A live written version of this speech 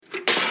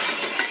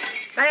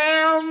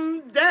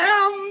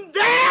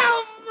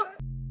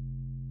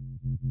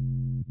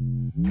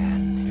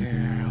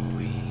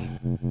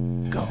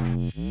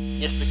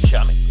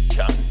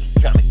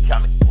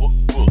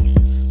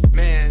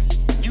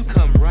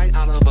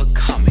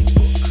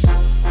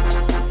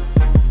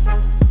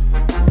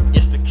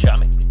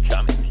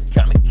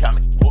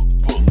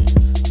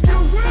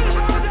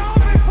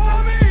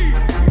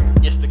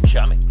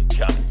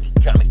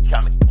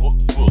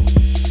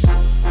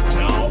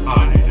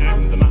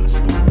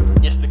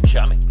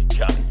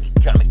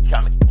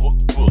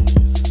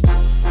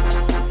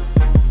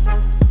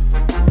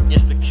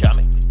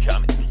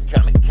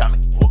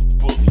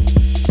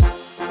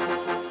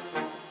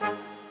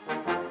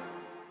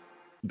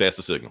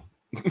the signal.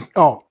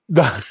 Oh,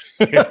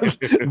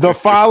 the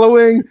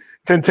following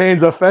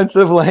contains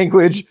offensive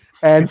language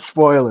and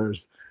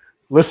spoilers.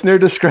 Listener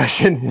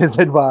discretion is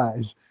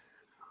advised.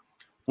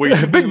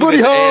 Big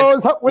booty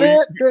hose.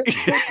 With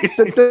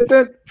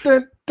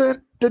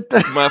it.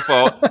 My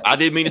fault. I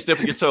didn't mean to step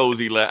on your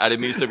toes, Eli. I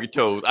didn't mean to step on your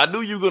toes. I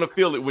knew you were gonna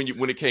feel it when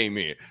it came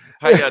in.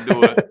 How y'all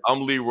doing?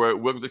 I'm Leroy.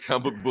 Welcome to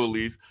Comic Book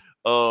Bullies.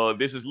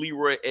 This is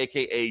Leroy,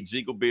 aka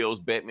Jingle Bells,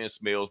 Batman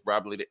Smells,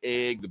 Robert the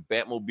Egg, the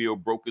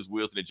Batmobile broke his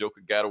wheels, and the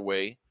Joker got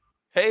away.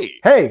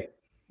 Hey.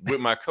 With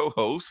my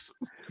co-host.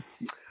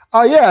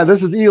 Yeah,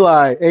 this is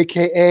Eli,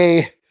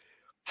 aka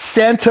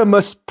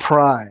Santimus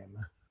Prime.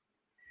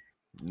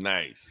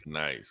 Nice.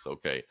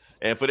 Okay.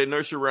 And for the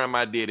nursery rhyme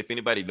I did, if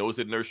anybody knows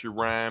the nursery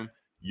rhyme,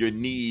 your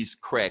knees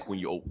crack when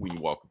you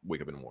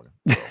wake up in the morning.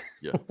 So,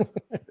 yeah.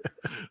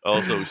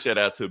 Also, shout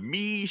out to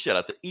me, shout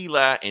out to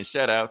Eli, and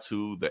shout out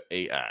to the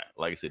AI.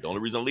 Like I said, the only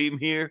reason I leave them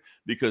here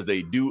because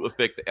they do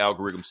affect the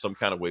algorithm some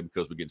kind of way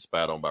because we're getting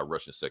spied on by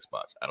Russian sex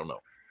bots. I don't know.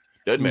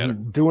 Doesn't matter.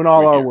 Doing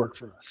all our work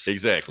for us.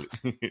 Exactly.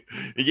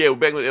 Yeah, we're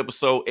back with the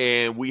episode,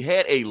 and we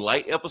had a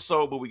light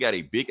episode, but we got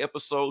a big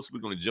episode. So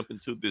we're going to jump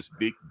into this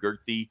big,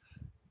 girthy,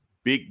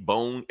 big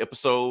bone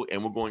episode,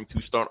 and we're going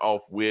to start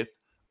off with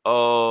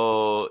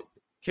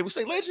can we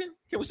say legend?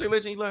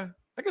 Eli?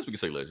 I guess we can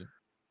say legend.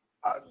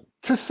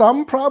 To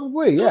some,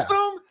 probably, yeah.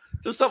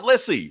 To some,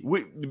 let's see.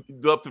 We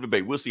go up to the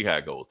debate. We'll see how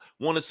it goes.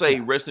 Want to say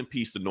rest in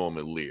peace to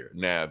Norman Lear.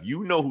 Now, if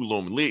you know who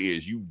Norman Lear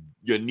is,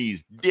 your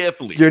knees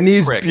definitely your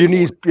knees,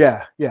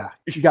 yeah.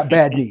 You got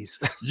bad knees.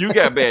 You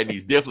got bad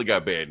knees, definitely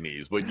got bad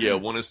knees. But yeah,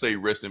 want to say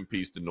rest in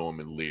peace to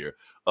Norman Lear.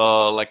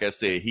 Like I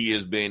said, he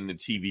has been in the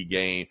TV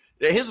game.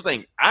 Here's the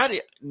thing: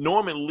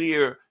 Norman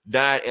Lear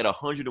died at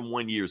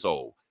 101 years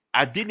old.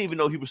 I didn't even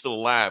know he was still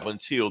alive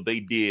until they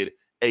did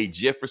a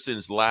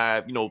Jefferson's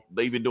live. You know,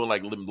 they've been doing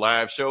like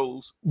live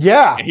shows.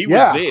 Yeah, and he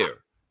was there.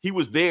 He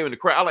was there in the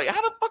crowd. I'm like,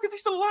 how the fuck is he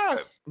still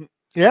alive?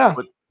 Yeah,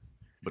 but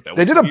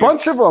they did a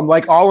bunch of them,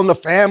 like All in the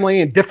Family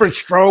and Different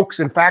Strokes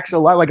and Facts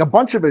of Life, like a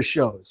bunch of his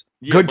shows.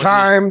 Yeah, Good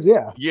Times,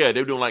 yeah,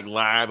 they're doing like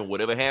live, and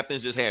whatever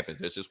happens, just happens.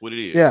 That's just what it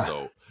is.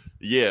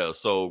 Yeah.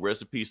 So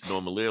rest in peace to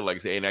Norman Lear, like I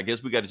said. And I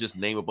guess we got to just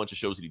name a bunch of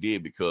shows that he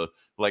did because,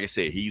 like I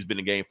said, he's been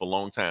in the game for a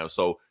long time.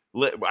 So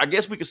I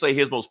guess we could say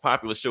his most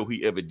popular show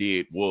he ever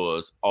did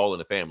was All in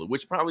the Family,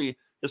 which probably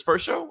his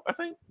first show, I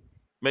think.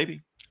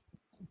 Maybe.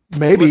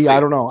 I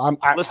don't know.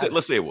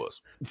 Let's say it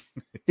was.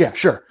 Yeah,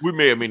 sure. We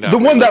may or may not. The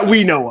one that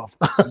we know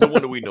of. The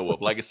one that we know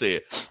of. Like I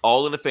said,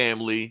 All in the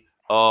Family.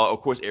 Of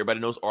course,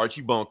 everybody knows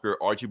Archie Bunker.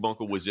 Archie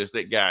Bunker was just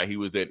that guy. He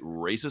was that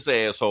racist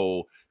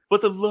asshole,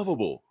 but the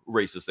lovable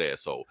racist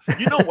asshole.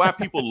 You know why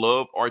people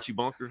love Archie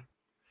Bunker?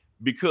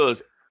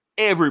 Because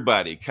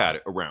everybody caught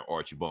it around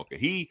Archie Bunker.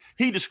 He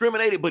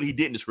discriminated, but he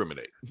didn't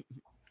discriminate.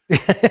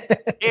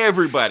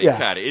 Everybody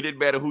caught it. It didn't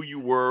matter who you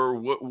were,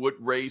 what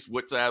race,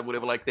 what side,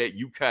 whatever like that.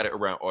 You caught it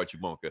around Archie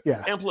Bunker.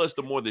 Yeah. And plus,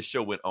 the more the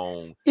show went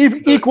on, he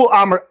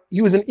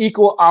was an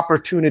equal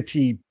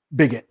opportunity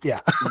bigot.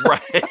 Yeah.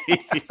 Right.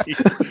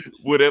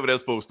 Whatever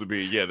that's supposed to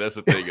be. Yeah, that's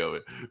the thing of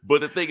it.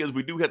 But the thing is,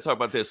 we do have to talk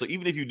about that. So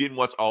even if you didn't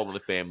watch All in the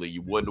Family,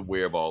 you wasn't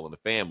aware of All in the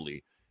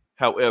Family.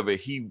 However,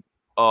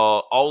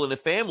 All in the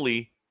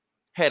Family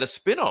had a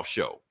spinoff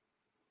show,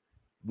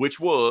 which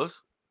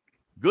was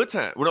Good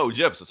Time. Well, no,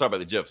 Jefferson. Sorry about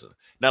the Jefferson.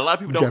 Now, a lot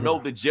of people don't know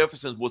that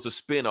Jefferson was a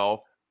spinoff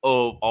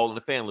of All in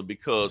the Family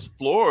because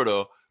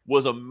Florida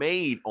was a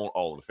maid on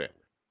All in the Family.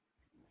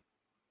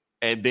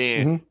 And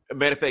then,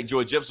 matter of fact,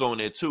 George Jefferson on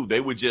there too. They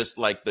were just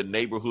like the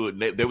neighborhood.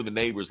 They were the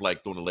neighbors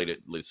like during the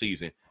late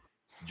season.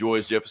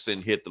 George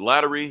Jefferson hit the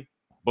lottery.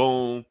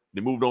 Boom.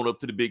 They moved on up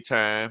to the big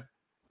time.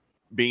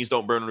 Beans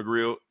don't burn on the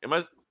grill.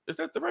 Is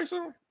that the right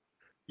song?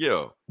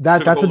 Yeah.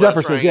 That's the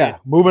Jeffersons. Yeah.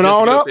 Moving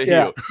on up.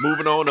 Yeah.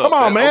 Moving on up. Come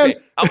on, man. Okay.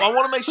 I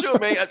want to make sure,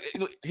 man.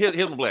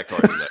 Here's my black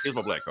card. Here's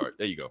my black card.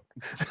 There you go.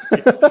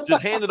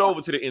 Just hand it over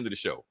to the end of the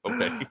show.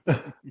 Okay.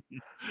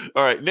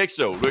 All right. Next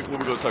show. What we're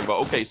going to talk about.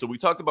 Okay. So we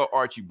talked about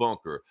Archie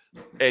Bunker,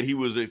 and he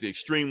was an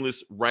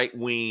extremist,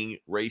 right-wing,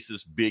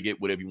 racist,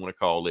 bigot, whatever you want to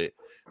call it.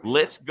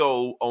 Let's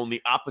go on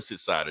the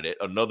opposite side of that.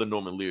 Another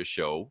Norman Lear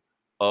show.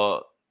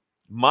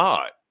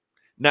 Maude.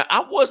 Now,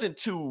 I wasn't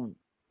too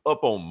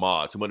up on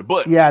Maude too much,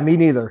 but yeah, me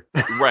neither.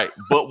 Right.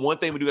 But one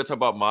thing we do got to talk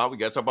about Maude, we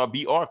got to talk about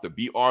B. Arthur.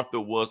 B. Arthur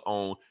was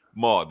on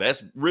Maude.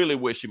 That's really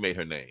where she made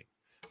her name.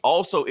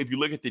 Also, if you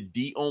look at the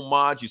D on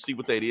Maude, you see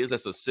what that is.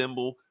 That's a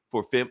symbol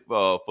for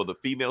the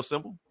female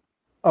symbol.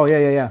 Oh,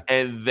 yeah.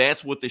 And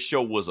that's what the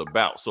show was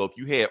about. So if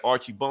you had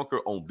Archie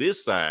Bunker on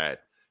this side,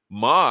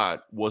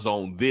 Maude was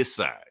on this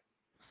side.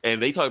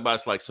 And they talked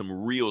about like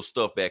some real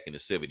stuff back in the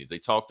 70s. They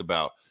talked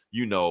about,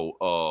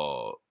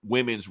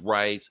 women's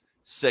rights,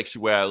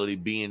 sexuality,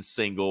 being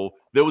single.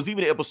 There was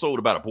even an episode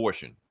about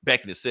abortion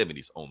back in the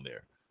 70s on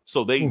there.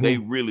 So they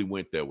really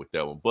went there with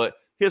that one. But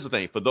here's the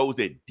thing. For those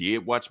that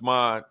did watch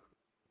Maude,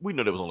 we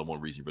know there was only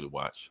one reason you really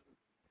watch.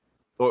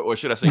 Or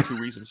should I say two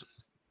reasons?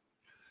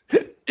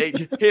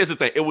 Here's the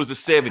thing. It was the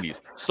 70s.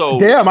 So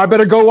damn, I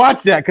better go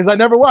watch that because I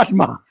never watched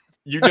Maude.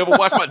 You never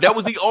watched Maude. That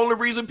was the only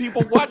reason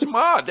people watch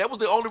Maude. That was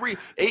the only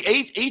reason.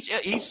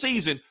 Each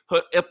season,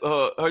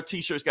 her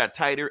t-shirts got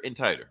tighter and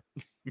tighter.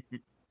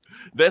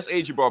 That's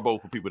Adrienne Barbeau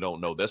for people who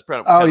don't know. That's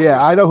probably. Oh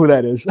yeah, I know who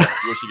that is. Where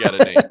she got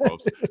a name from.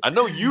 I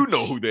know you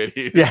know who that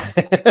is. Yeah.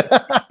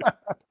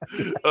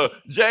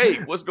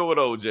 Jake, what's going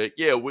on, Jake?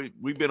 Yeah,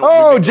 we've been.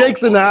 Oh,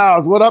 Jake's in the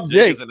house. What up,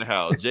 Jake? Jake's in the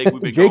house. Jake,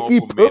 we've been Jakey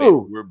gone for a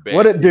minute. We're back.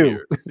 What it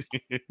do?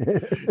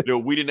 No,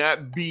 we did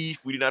not beef.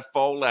 We did not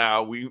fall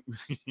out.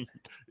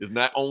 It's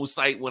not on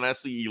site when I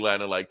see Eli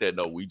and like that.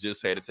 No, we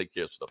just had to take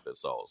care of stuff.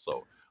 That's all.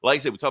 So, like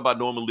I said, we talk about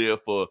Norman Lear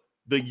for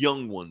the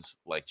young ones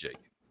like Jake.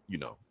 You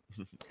know.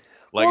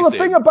 Like well, the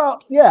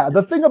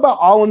thing about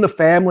All in the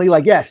Family,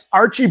 like, yes,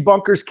 Archie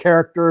Bunker's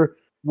character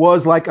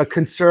was like a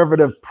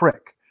conservative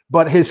prick,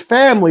 but his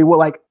family were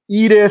like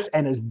Edith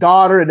and his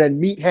daughter and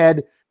then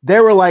Meathead. They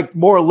were like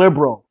more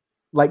liberal,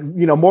 like,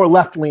 you know, more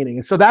left leaning.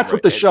 And so that's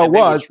what the show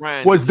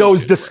was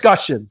those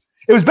discussions.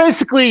 Right. It was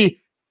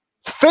basically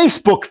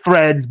Facebook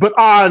threads, but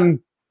on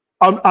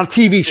a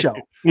TV show,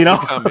 you know,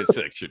 comment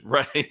section,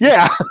 right?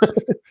 Yeah.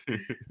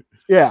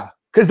 Yeah.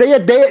 Because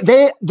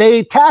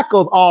they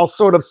tackled all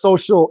sort of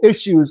social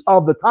issues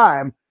of the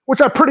time, which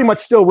are pretty much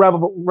still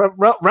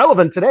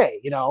relevant today,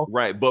 you know.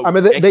 Right, but I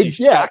mean, they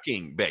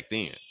shocking back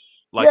then.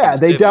 Like, yeah,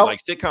 they dealt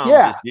like sitcoms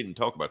just didn't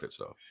talk about that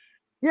stuff.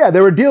 Yeah,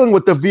 they were dealing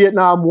with the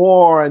Vietnam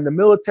War and the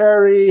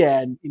military,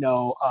 and you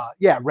know,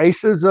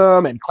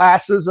 racism and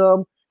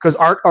classism. Because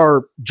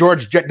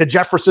the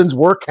Jeffersons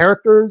were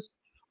characters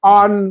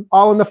on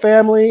All in the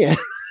Family.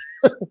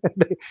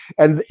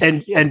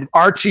 and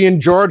Archie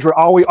and George were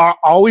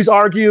always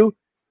argue,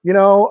 you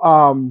know.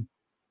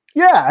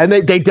 And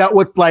they dealt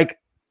with like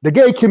the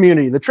gay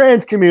community, the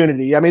trans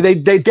community. I mean,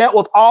 they dealt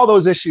with all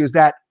those issues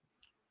that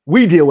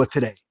we deal with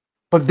today.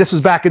 But this was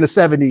back in the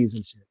 70s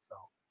and shit. So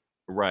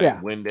right, yeah.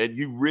 When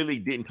you really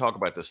didn't talk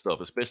about this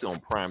stuff, especially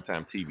on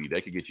primetime TV, they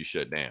could get you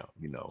shut down,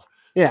 you know.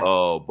 Yeah.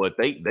 But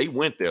they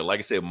went there. Like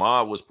I said,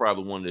 Maude was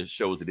probably one of the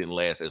shows that didn't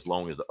last as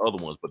long as the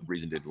other ones. But the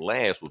reason it didn't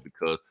last was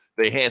because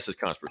they had such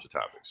controversial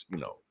topics, you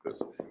know, because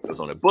it was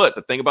on it. But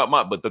the thing about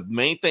Maude, but the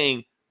main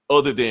thing,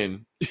 other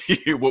than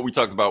what we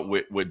talked about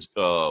with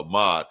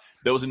Maude,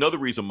 there was another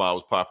reason Maude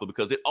was popular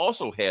because it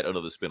also had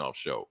another spinoff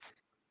show,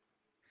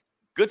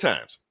 Good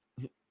Times.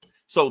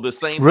 So the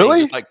same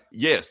really thing, like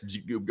yes,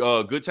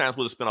 Good Times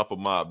was a spinoff of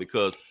Maude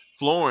because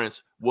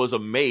Florence was a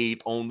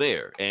maid on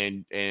there,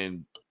 and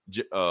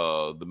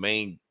the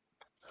main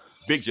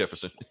Big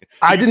Jefferson.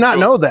 I did not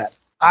know that.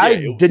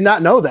 I did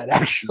not know that,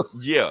 actually.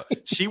 Yeah,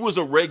 she was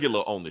a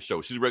regular on the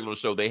show. She's a regular on the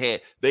show. They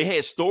had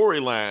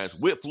storylines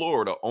with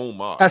Florida on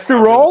Maude. Esther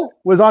Roll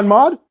was on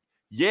Maude?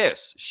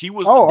 Yes, she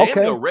was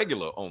a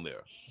regular on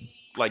there.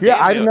 Like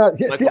I did not.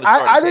 See,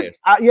 I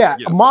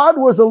didn't. Maude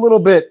was a little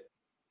bit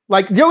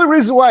like the only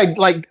reason why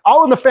like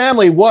All in the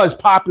Family was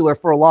popular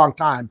for a long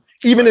time,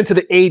 even into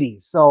the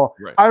 80s. So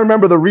I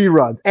remember the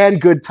reruns and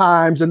Good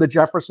Times and the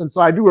Jeffersons.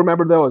 So I do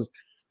remember those,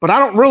 but I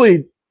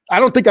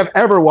don't think I've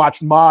ever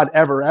watched Maude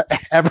ever.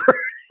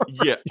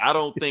 Yeah, I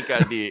don't think I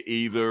did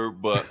either,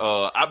 but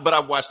I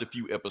watched a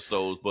few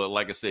episodes. But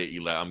like I said,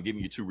 Eli, I'm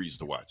giving you 2 reasons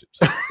to watch it.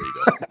 So,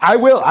 I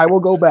will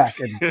go back,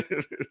 and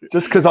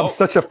just because I'm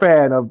such a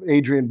fan of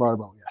Adrienne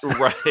Barbeau. Yes.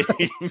 Right,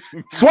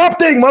 Swamp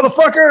Thing,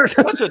 motherfucker.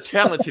 Such a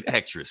talented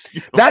actress.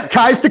 You know? That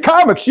ties to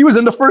comics. She was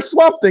in the first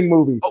Swamp Thing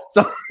movie. Oh,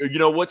 so you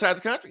know what ties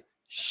to country?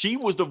 She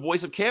was the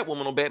voice of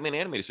Catwoman on Batman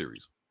animated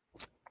series.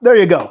 There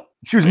you go.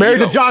 She was married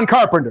to John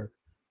Carpenter.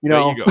 You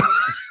know.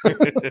 There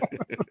you go.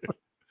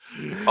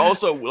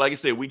 Also, like I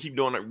said, we keep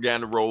going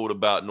down the road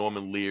about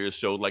Norman Lear's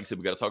shows. Like I said,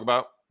 we got to talk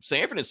about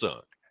Sanford and Son.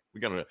 We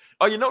got to.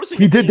 Oh, you noticing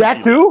he did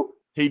that too?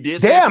 He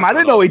did. Damn, I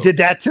didn't know he did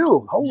that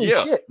too. Holy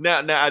shit!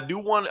 Now, I do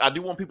want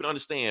people to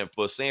understand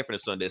for Sanford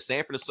and Son that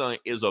Sanford and Son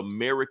is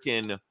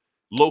American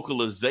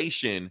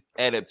localization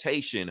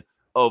adaptation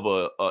of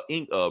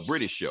a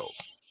British show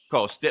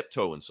called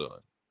Steptoe and Son.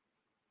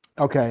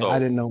 Okay, so I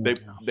didn't know.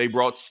 They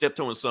brought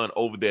Steptoe and Son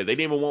over there. They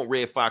didn't even want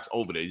Red Fox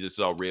over there. They just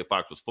thought Red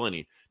Fox was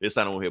funny. They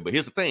signed over here. But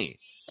here's the thing.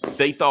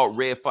 They thought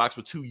Red Fox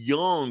was too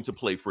young to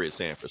play Fred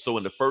Sanford. So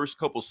in the first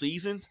couple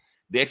seasons,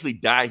 they actually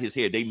dyed his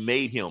hair. They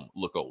made him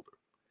look older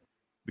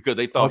because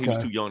they thought he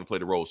was too young to play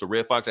the role. So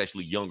Red Fox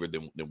actually younger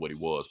than what he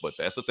was. But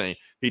that's the thing.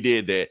 He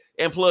did that.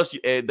 And plus,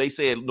 they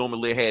said Norman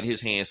Lear had his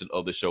hands in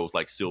other shows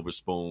like Silver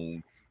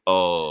Spoon,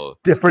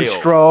 Different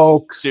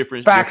Strokes,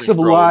 Facts of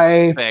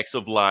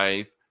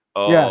Life.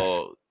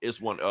 Yes.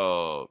 It's one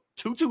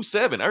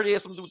 227. I already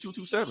had something to do with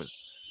 227.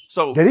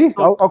 So did he?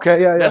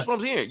 Okay, yeah. That's what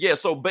I'm hearing. Yeah.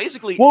 So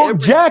basically,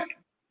 Jack,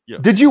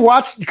 did you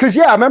watch? Because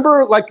I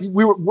remember like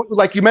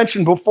you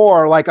mentioned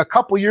before, like a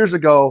couple years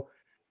ago,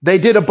 they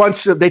took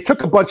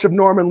a bunch of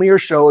Norman Lear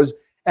shows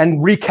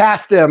and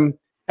recast them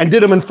and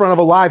did them in front of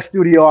a live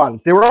studio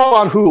audience. They were all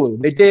on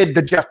Hulu. They did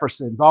the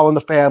Jeffersons, All in the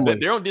Family.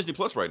 They're on Disney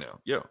Plus right now.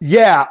 Yeah.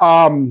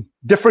 Yeah.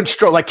 Different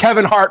stroke. Like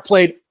Kevin Hart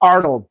played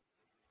Arnold.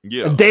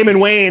 Yeah. And Damon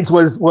Wayans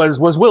was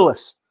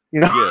Willis. You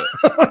know.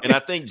 Yeah. And I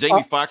think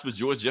Jamie Foxx was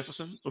George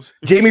Jefferson.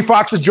 Jamie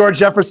Foxx was George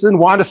Jefferson.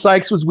 Wanda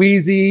Sykes was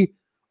Wheezy.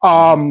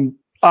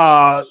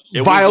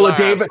 Viola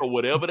Davis. So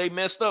whatever they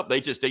messed up,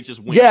 they just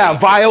went. Yeah,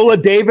 Viola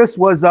Davis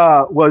was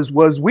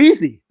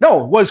Wheezy. No,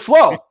 was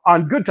Flo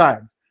on Good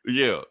Times.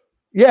 Yeah.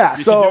 Yeah.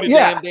 Did so she do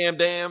the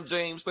damn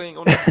James thing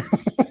on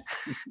that?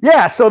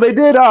 Yeah. So they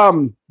did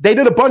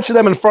a bunch of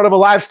them in front of a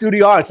live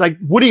studio audience. Like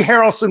Woody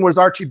Harrelson was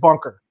Archie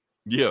Bunker.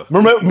 Yeah.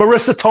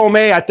 Marissa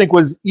Tomei, I think,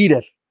 was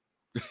Edith.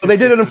 So they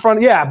did it in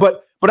front. Yeah,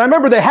 but I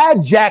remember they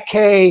had Jack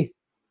K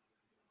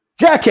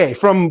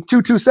from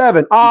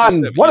 227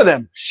 on one of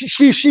them.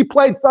 She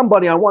played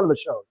somebody on one of the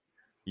shows.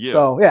 Yeah.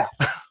 So yeah.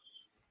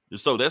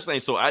 So that's saying.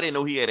 So I didn't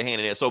know he had a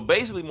hand in that. So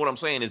basically, what I'm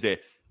saying is that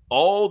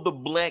all the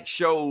black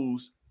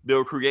shows that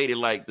were created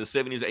like the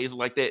 70s, 80s,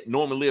 like that,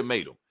 Norman Lear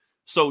made them.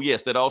 So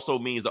yes, that also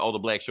means that all the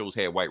black shows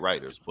had white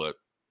writers. But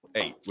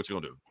hey, what you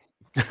gonna do?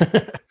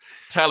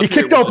 He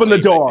kicked open the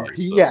door.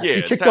 He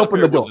kicked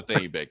open the door. Was a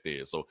thing back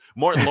then. So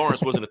Martin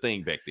Lawrence wasn't a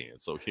thing back then.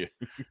 So yeah.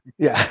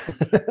 Yeah.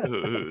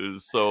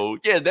 So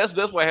yeah, that's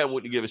why I had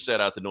to give a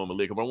shout out to Norman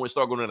Lear. But I want to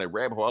start going down that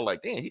rabbit hole. I'm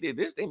like, damn, he did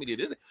this, damn, he did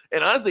this.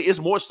 And honestly, it's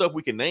more stuff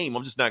we can name.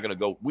 I'm just not gonna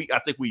go. I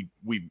think we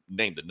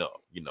named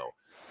enough,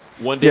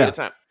 one day at a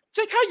time.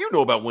 Jake, how you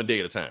know about One Day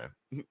at a Time?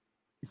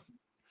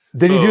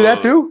 Did he do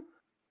that too?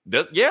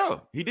 Yeah,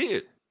 he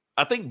did.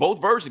 I think both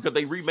versions because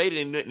they remade it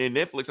in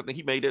Netflix. I think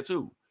he made that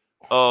too.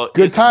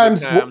 Good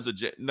Times.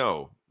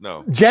 No.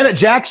 Janet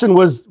Jackson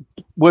was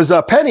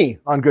Penny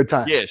on Good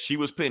Times. Yeah, she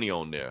was Penny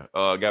on there.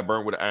 Got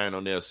burned with an iron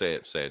on there.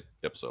 Sad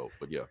episode.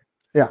 But yeah.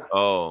 Yeah.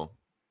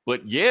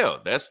 But yeah,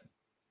 that's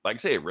like I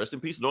said, rest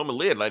in peace, Norman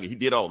Lear. Like he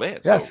did all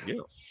that. Yes. So,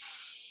 yeah.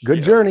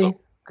 Good journey. So,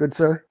 good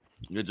sir.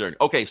 Good journey.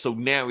 Okay, so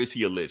now is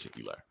he a legend,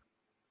 Eli?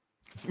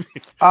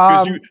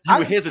 Because you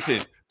were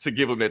hesitant to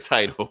give him that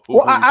title.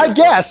 Well, I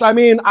guess. I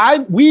mean,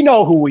 we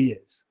know who he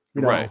is.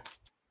 Right.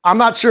 I'm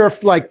not sure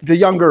if like the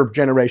younger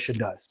generation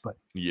does, but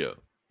yeah.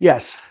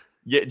 Yes.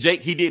 Yeah,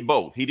 Jake, he did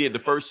both. He did the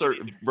first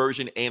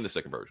version and the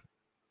second version.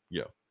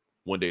 Yeah.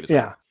 One day to time.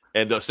 Yeah.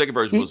 And the second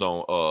version was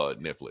on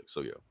Netflix.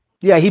 So yeah.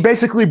 Yeah, he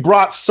basically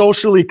brought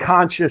socially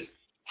conscious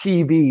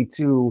TV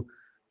to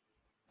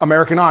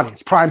American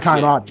audience,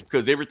 primetime audience.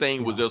 Because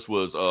everything was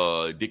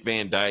Dick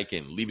Van Dyke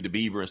and Leave It to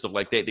Beaver and stuff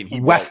like that. Then he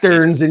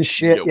Westerns and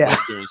shit. Yeah.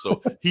 Westerns.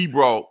 So he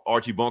brought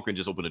Archie Bunker and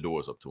just opened the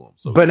doors up to him.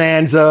 So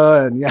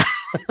Bonanza and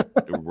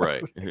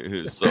right.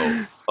 So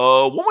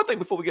one more thing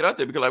before we get out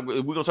there, because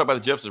we're gonna talk about the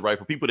Jeffersons, right?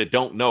 For people that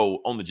don't know,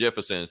 on the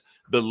Jeffersons,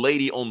 the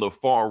lady on the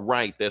far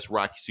right, that's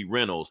Roxy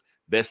Reynolds,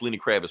 that's Lenny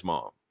Kravitz's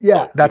mom.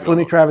 Yeah, so, that's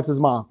Lenny Kravitz's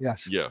mom.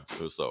 Yes. Yeah.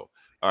 So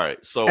all right.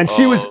 So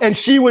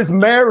she was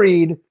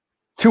married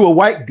to a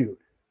white dude.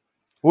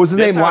 What was his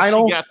name?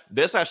 Lionel?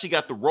 That's how she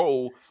got the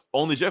role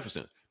on the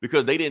Jeffersons,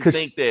 because they didn't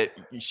think that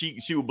she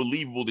was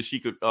believable that she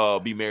could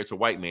be married to a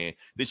white man.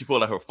 Then she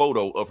pulled out her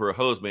photo of her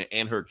husband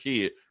and her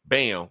kid.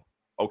 Bam.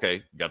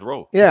 Okay, got the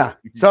role. Yeah.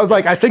 So I was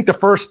like, I think the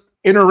first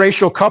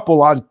interracial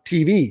couple on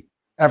TV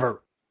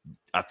ever.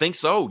 I think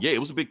so. Yeah, it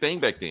was a big thing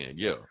back then.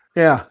 Yeah.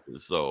 Yeah.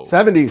 So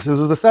 70s. This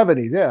was the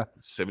 70s. Yeah.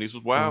 70s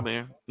was wild,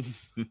 man.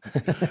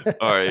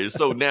 All right.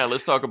 So now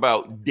let's talk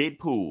about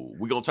Deadpool.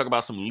 We're gonna talk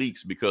about some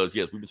leaks because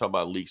we've been talking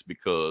about leaks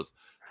because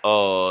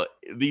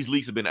these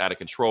leaks have been out of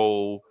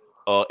control.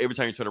 Every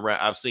time you turn around,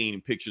 I've seen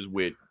pictures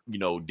with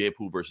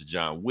Deadpool versus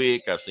John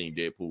Wick. I've seen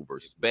Deadpool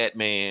versus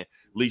Batman.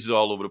 Leaks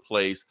all over the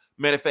place.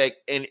 Matter of fact,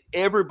 and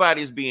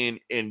everybody's being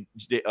in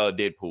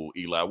Deadpool.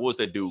 Eli, what was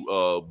that dude?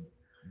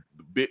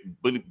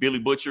 Billy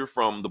Butcher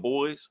from The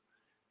Boys.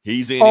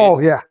 He's in it. Oh,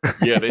 yeah.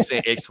 Yeah, they're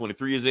saying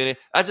X-23 is in it.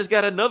 I just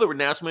got another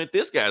announcement.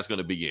 This guy's going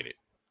to be in it.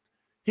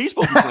 He's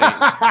supposed to be playing.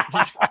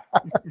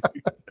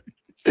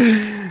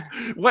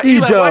 Eli, why'd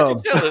you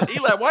tell us?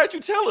 Eli, why'd you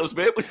tell us,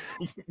 man?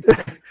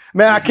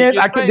 Man, I can't.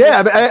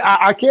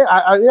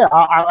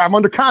 I'm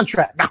under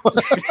contract now.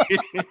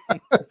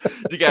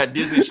 You got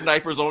Disney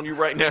snipers on you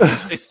right now.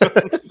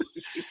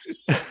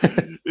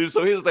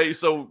 So here's the thing.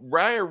 So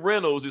Ryan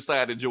Reynolds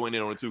decided to join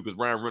in on it too, because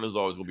Ryan Reynolds is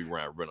always going to be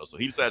Ryan Reynolds. So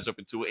he decided to jump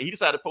into it. And he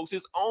decided to post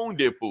his own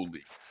Deadpool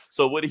leak.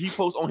 So what did he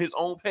post on his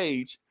own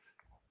page?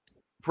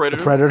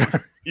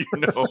 Predator. He's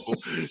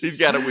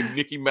got it with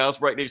Mickey Mouse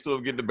right next to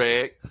him getting the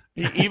bag.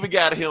 He even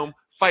got him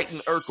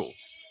fighting Urkel.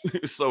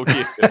 So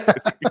yeah.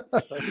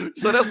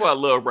 So that's why I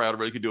love Ryan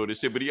Reynolds doing this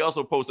shit. But he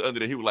also posted under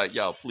there. He was like,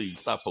 "Y'all, please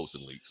stop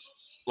posting leaks,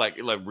 like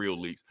real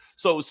leaks."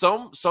 So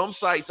some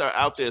sites are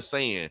out there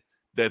saying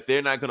that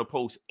they're not going to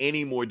post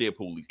any more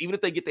Deadpool leaks. Even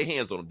if they get their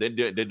hands on them,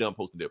 they're done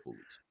posting Deadpool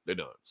leaks. They're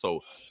done. So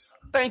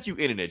thank you,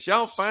 internet.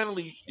 Y'all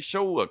finally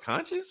show a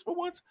conscience for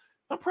once.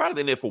 I'm proud of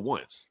the internet for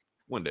once.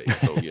 One day.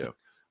 So yeah.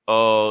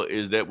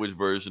 Is that which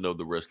version of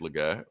the wrestler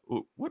guy?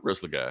 What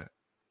wrestler guy?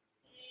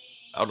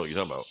 I don't know what you're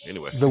talking about.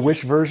 Anyway. The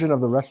which version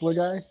of the wrestler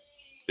guy?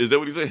 Is that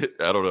what he said?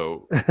 I don't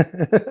know.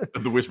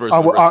 The which version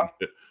of the wrestler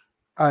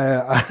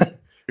guy?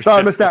 Sorry,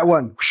 I missed that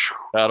one.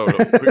 I don't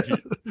know.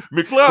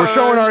 McFly. We're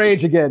showing our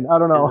age again. I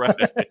don't know. Right.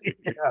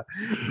 Yeah.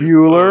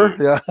 Bueller.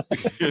 Yeah.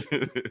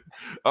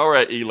 All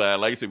right, Eli.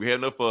 Like I said, we had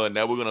enough fun.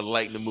 Now we're going to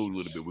lighten the mood a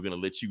little bit. We're going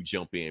to let you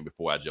jump in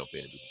before I jump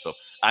in. So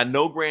I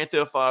know Grand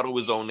Theft Auto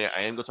is on there.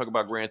 I am going to talk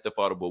about Grand Theft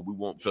Auto, but we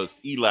won't, because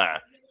Eli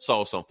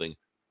saw something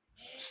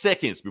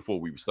seconds before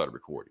we started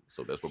recording.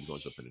 So that's what we're going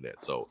to jump into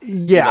that. So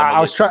yeah, I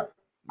was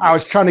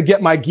trying to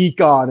get my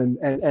geek on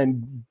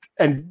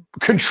and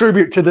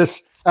contribute to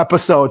this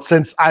episode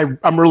since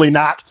I'm really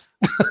not.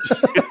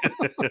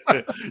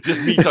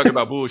 Just me talking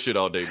about bullshit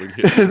all day.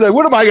 It's like,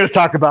 what am I going to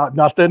talk about?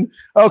 Nothing.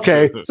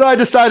 Okay, so I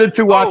decided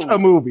to watch a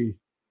movie.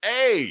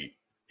 Hey,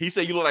 he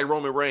said you look like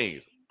Roman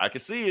Reigns. I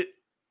can see it.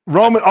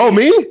 Roman? Oh,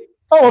 me?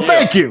 Oh, well,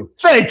 thank you.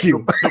 Thank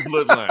you. The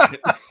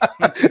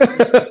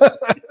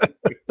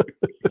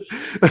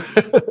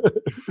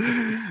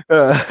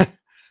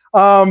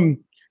bloodline.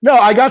 No,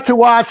 I got to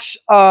watch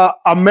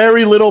A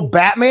Merry Little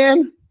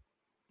Batman.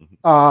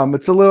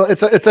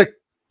 It's a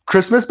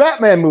Christmas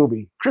Batman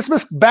movie,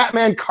 Christmas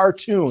Batman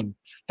cartoon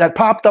that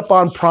popped up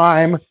on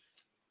Prime.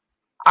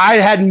 I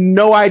had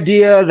no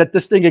idea that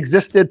this thing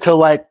existed till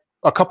like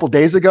a couple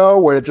days ago,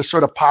 where it just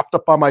sort of popped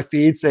up on my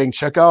feed saying,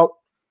 check out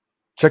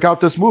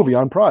this movie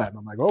on Prime.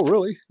 I'm like, oh,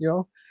 really? You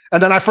know?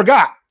 And then I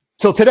forgot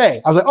till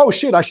today. I was like, oh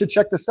shit, I should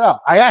check this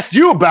out. I asked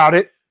you about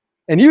it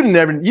and you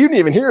didn't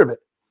even hear of it.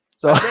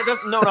 So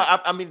no.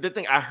 I mean, the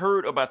thing, I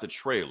heard about the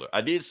trailer.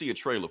 I did see a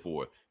trailer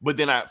for it, but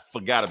then I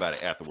forgot about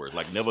it afterwards.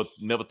 Like never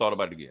thought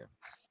about it again.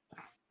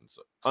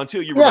 So,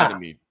 until you reminded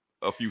me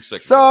a few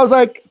seconds ago. I was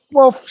like,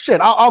 well,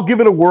 shit, I'll give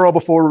it a whirl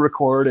before we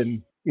record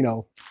and, you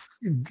know,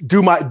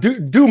 do my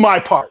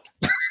part.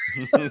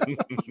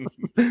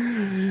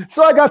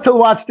 So I got to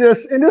watch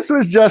this, and this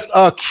was just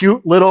a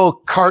cute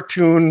little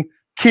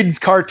kids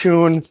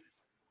cartoon,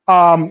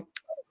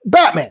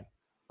 Batman.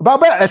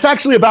 It's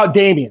actually about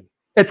Damien.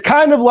 It's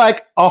kind of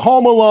like a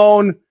Home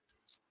Alone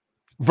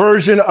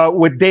version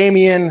with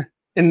Damien.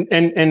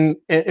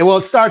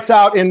 It starts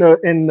out in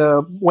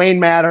the Wayne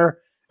Manor,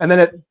 and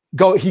then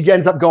he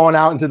ends up going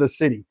out into the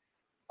city.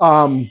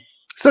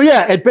 So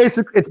yeah,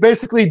 it's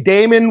basically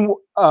Damian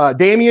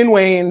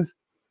Wayne,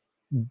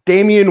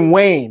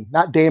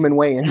 not Damon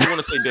Wayans. You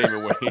want to say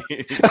Damon Wayne?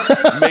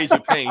 Major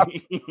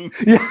pain.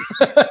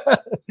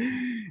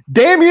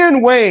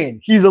 Damian Wayne.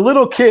 He's a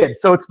little kid,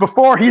 so it's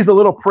before he's a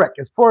little prick.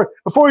 It's before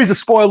he's a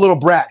spoiled little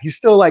brat. He's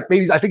still like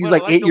I think he's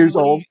like 8 years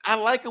old. I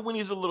like it when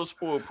he's a little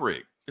spoiled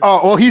prick.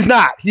 Oh well, he's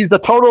not. He's the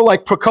total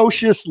like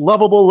precocious,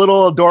 lovable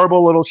little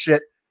adorable little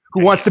shit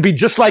who wants to be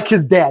just like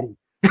his daddy.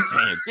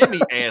 Man, give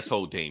me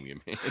asshole Damien,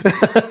 man.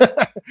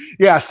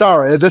 Yeah,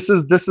 sorry. This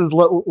is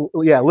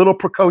little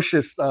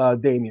precocious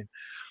Damien.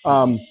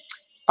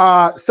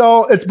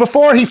 So it's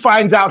before he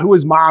finds out who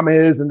his mom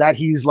is and that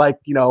he's like,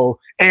 you know,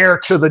 heir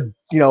to the,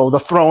 you know, the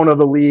throne of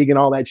the league and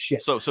all that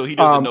shit. So he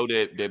doesn't know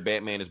that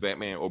Batman is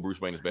Batman or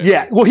Bruce Wayne is Batman.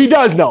 Yeah, well, he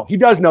does know. He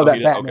does know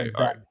that Batman is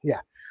Batman. Right.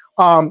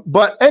 Yeah.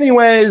 But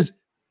anyways,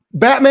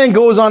 Batman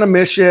goes on a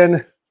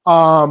mission.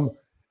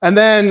 And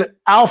then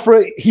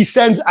Damien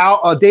sends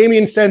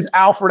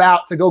Alfred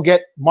out to go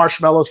get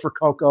marshmallows for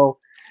Coco.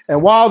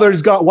 And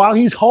while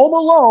he's home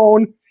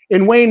alone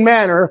in Wayne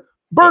Manor,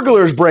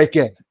 burglars break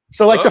in.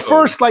 So like the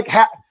first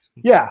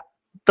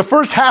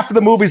half of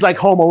the movie's like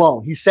Home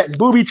Alone. He's setting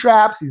booby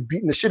traps. He's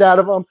beating the shit out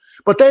of them.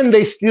 But then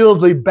they steal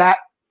the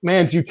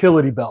Batman's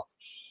utility belt.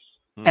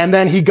 And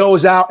then he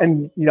goes out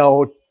and, you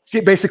know,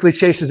 basically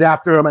chases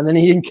after him. And then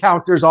he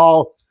encounters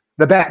all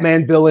the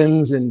Batman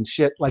villains and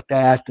shit like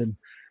that. And,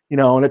 you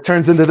know, and it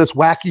turns into this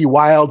wacky,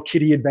 wild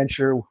kiddie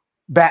adventure,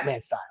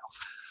 Batman style.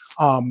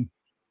 And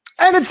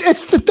it's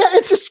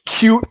just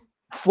cute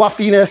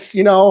fluffiness,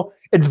 you know.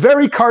 It's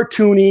very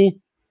cartoony.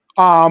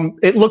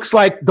 It looks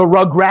like the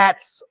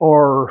Rugrats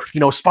or, you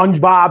know,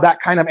 SpongeBob,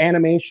 that kind of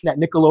animation, that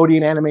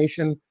Nickelodeon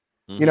animation.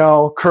 You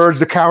know, Courage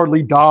the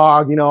Cowardly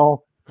Dog. You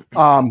know,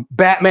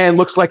 Batman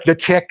looks like the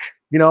Tick.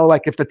 You know,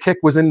 like if the Tick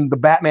was in the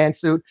Batman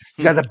suit,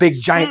 he's got a big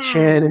giant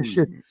chin and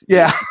shit.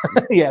 Yeah,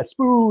 yeah,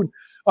 Spoon.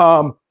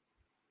 That's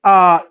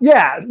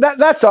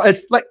all.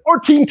 It's like, or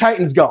Teen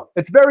Titans Go.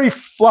 It's very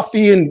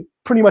fluffy and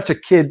pretty much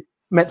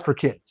meant for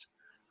kids.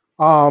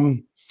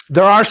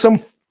 There are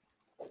some.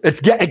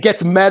 It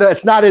gets meta.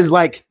 It's not as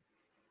like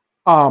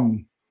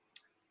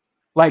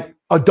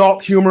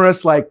adult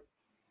humorous like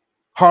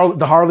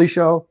the Harley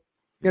Show.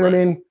 You know what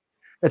I mean?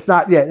 It's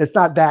not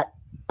that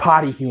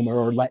potty humor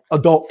or like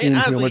adult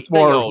humor. It's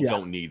more. They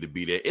don't need to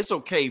be there. It's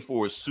okay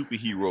for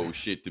superhero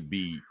shit to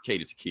be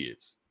catered to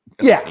kids.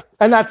 Yeah,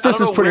 and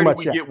this is pretty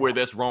much it. Get where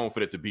that's wrong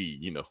for it to be,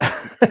 you know.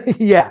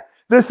 Yeah,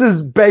 this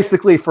is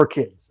basically for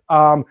kids.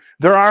 There,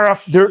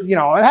 you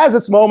know, it has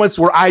its moments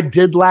where I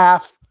did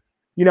laugh.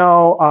 You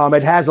know,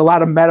 it has a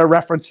lot of meta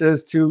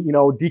references to, you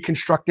know,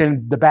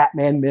 deconstructing the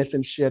Batman myth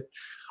and shit.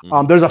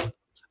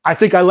 I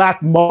think I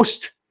laughed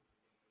most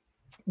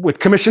with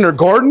Commissioner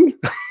Gordon.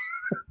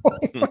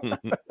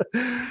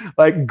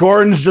 Like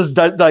Gordon's just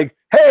like,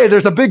 hey,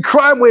 there's a big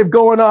crime wave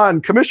going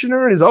on,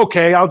 Commissioner, and he's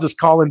okay, I'll just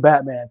call in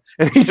Batman,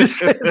 and he just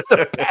hits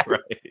the bat.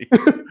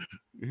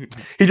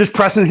 He just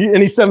presses and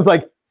he sounds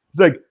like he's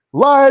like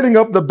lighting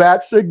up the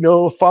bat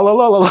signal, fa la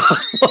la la la,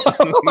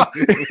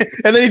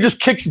 and then he just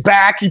kicks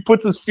back. He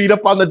puts his feet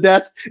up on the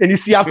desk, and you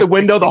see out the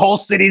window the whole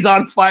city's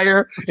on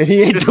fire, and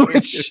he ain't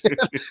doing shit.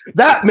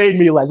 That made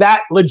me laugh.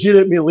 That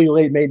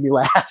legitimately made me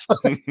laugh.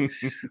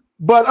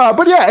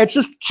 But yeah, it's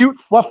just a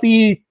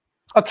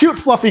cute,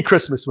 fluffy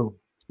Christmas movie.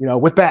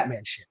 with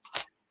Batman shit.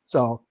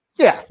 So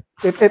yeah,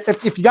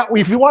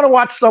 if you want to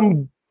watch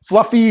some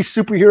fluffy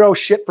superhero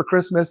shit for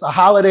Christmas, a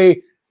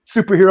holiday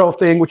superhero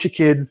thing with your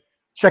kids,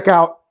 check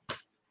out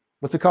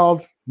what's it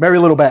called? Merry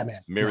Little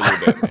Batman. Merry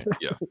Little Batman.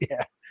 Yeah.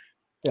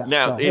 Yeah.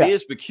 Now it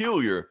is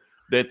peculiar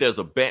that there's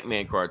a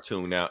Batman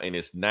cartoon now, and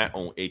it's not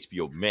on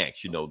HBO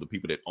Max. The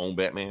people that own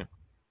Batman.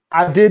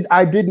 I did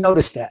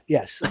notice that.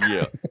 Yes.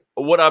 Yeah.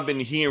 What I've been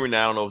hearing,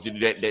 I don't know,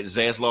 that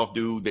Zaslav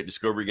dude, that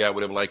Discovery guy,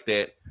 whatever like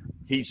that,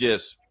 he's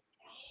just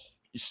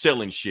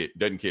selling shit,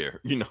 doesn't care,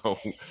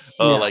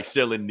 like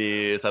selling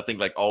this. I think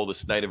like all the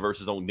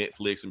Snyderverses on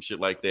Netflix and shit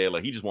like that.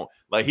 Like he just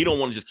he don't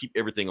want to just keep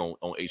everything on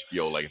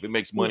HBO. Like if it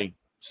makes money,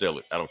 sell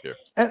it. I don't care.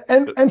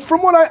 And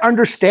from what I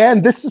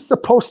understand, this is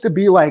supposed to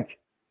be like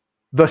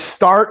the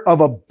start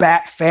of a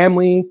Bat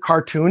Family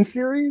cartoon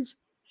series.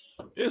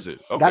 Is it?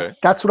 Okay.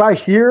 That's what I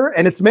hear,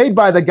 and it's made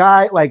by the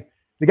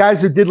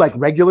guys who did like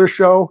Regular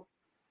Show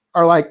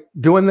are like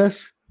doing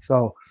this.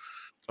 So,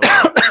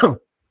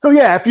 so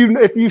yeah,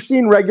 if you've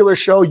seen Regular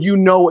Show, you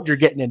know what you're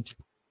getting into.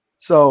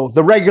 So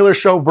the Regular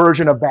Show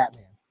version of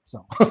Batman.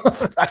 So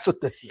that's what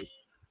this is.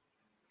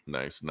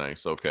 Nice.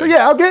 Okay. So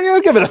yeah, I'll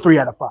give it a 3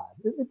 out of 5.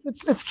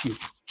 It's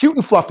cute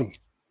and fluffy,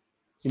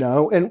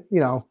 and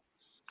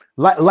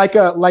like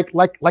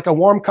a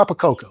warm cup of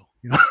cocoa.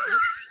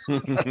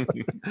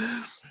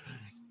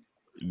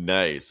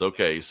 Nice.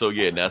 Okay. So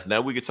yeah, now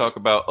we can talk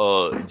about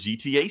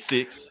GTA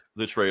 6,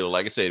 the trailer.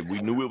 Like I said, we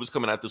knew it was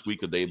coming out this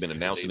week because they've been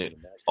announcing it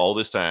all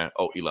this time.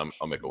 Oh, Eli,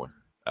 I'm echoing.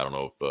 I don't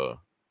know if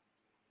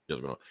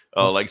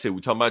like I said,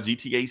 we're talking about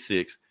GTA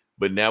 6,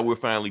 but now we're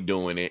finally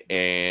doing it,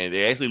 and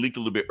they actually leaked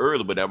a little bit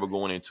earlier, but now we're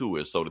going into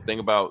it. So the thing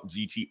about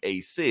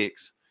GTA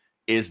 6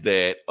 is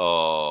that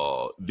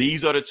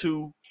these are the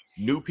 2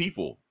 new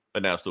people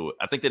announced to it.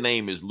 I think the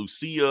name is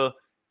Lucia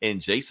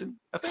and Jason,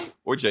 I think,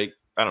 or Jake.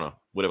 I don't know,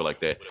 whatever like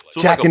that.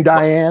 So Jack and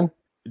Diane,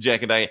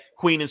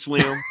 Queen and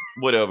Slim,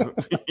 whatever.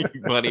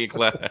 Bonnie and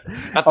Clyde.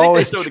 I think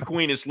they showed the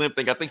Queen and Slim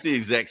thing. I think it's the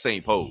exact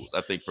same pose.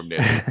 I think from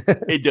there,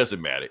 it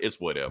doesn't matter. It's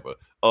whatever.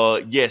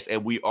 Yes,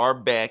 and we are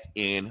back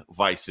in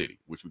Vice City,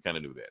 which we kind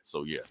of knew that.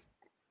 So yeah,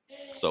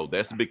 so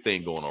that's the big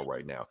thing going on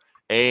right now.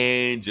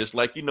 And just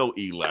like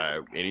Eli,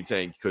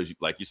 anytime, because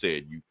like you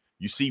said,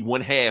 you see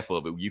one half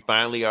of it. You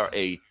finally are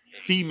a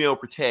female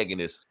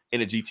protagonist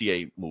in a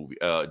GTA movie,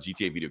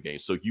 GTA video game.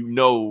 So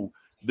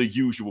the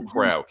usual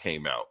crowd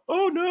came out.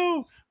 Oh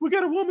no, we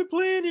got a woman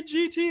playing in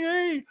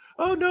GTA.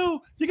 Oh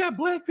no, you got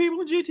black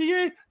people in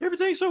GTA.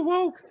 Everything's so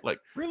woke. Like,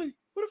 really?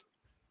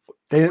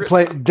 They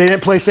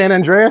didn't play San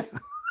Andreas?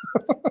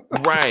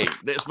 Right.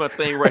 That's my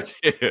thing right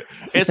there.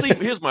 And see,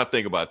 here's my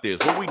thing about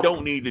this. What we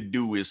don't need to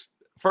do is,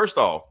 first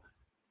off,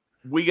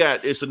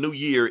 it's a new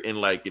year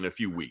in a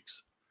few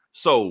weeks.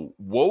 So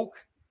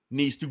woke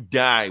needs to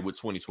die with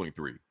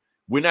 2023.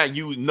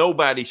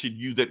 Nobody should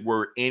use that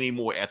word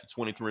anymore after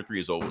 2023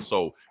 is over.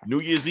 So New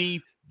Year's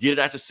Eve, get it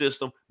out the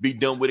system, be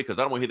done with it, because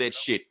I don't want to hear that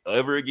shit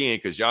ever again,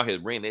 because y'all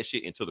have ran that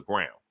shit into the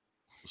ground.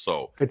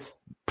 So it's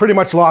pretty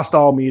much lost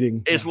all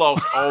meaning. It's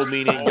lost all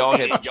meaning. Y'all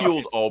have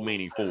killed all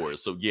meaning for it.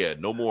 So yeah,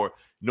 no more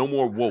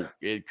woke,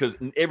 because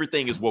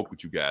everything is woke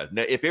with you guys.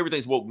 Now, if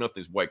everything's woke,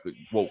 nothing's woke,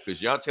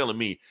 because y'all telling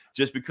me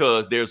just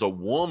because there's a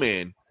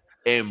woman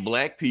and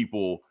black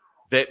people,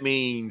 that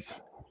means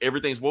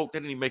everything's woke.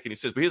 That didn't even make any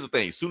sense. But here's the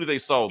thing: as soon as they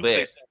saw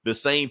that, the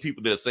same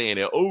people that are saying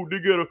that, oh, they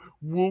got a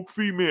woke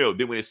female,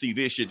 then when they see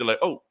this shit, they're like,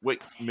 oh,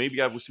 wait, maybe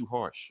I was too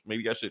harsh.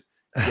 Maybe I should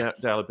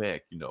dial it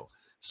back.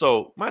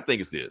 So my thing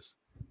is this: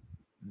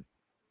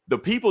 the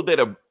people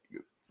that are,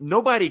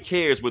 nobody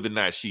cares whether or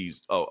not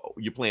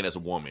you're playing as a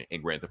woman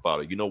in Grand Theft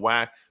Auto. You know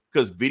why?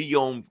 Because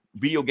video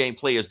game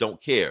players don't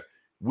care.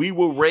 We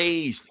were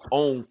raised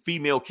on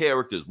female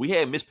characters. We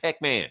had Miss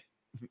Pac-Man.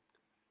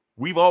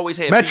 We've always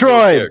had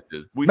Metroid,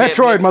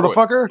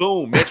 motherfucker.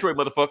 Boom, Metroid,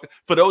 motherfucker.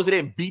 For those that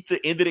didn't beat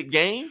the end of the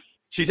game,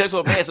 she's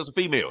actually fast as a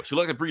female. She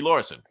looked like Brie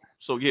Larson.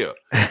 So yeah,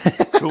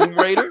 Tomb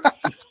Raider.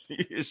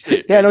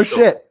 Shit. Yeah, no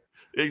shit.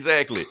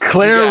 Exactly.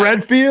 Claire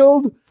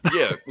Redfield.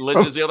 Yeah,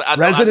 Legend of Zelda.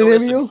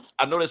 Resident Evil.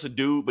 I know that's a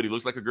dude, but he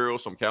looks like a girl,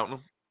 so I'm counting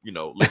him.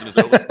 Legend of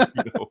Zelda.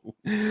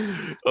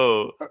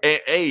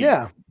 And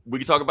hey, we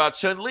can talk about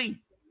Chun-Li.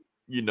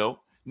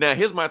 Now,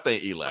 here's my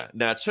thing, Eli.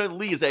 Now,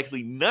 Chun-Li is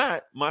actually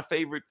not my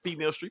favorite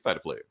female Street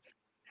Fighter player.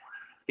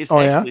 It's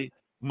actually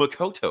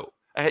Makoto.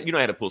 I had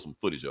to pull some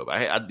footage of it.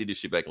 I did this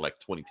shit back in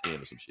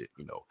 2010 or some shit,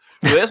 So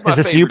that's my Is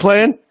this favorite. You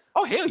playing?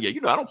 Oh, hell yeah.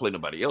 I don't play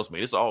nobody else,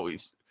 man. It's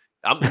always,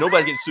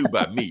 nobody gets sued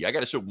by me. I got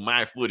to show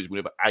my footage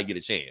whenever I get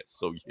a chance.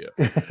 So, yeah.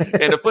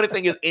 And the funny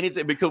thing is,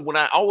 because when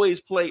I always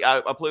play,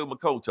 I play with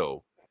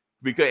Makoto.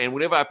 And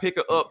whenever I pick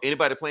her up,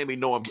 anybody playing me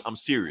know I'm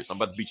serious. I'm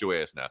about to beat your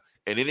ass now.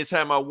 And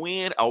anytime I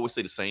win, I always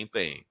say the same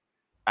thing.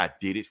 I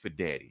did it for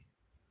daddy.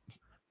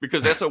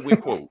 Because that's a win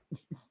quote.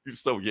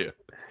 So yeah.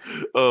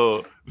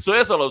 So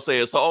that's all I'm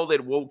saying. So all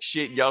that woke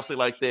shit y'all say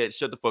like that,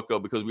 shut the fuck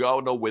up, because we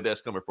all know where that's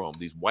coming from.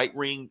 These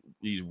right-wing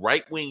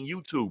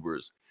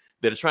YouTubers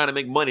that are trying to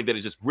make money, that are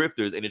just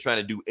grifters, and they're trying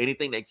to do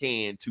anything they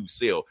can to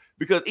sell.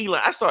 Because Eli,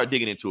 I started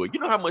digging into it.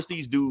 You know how much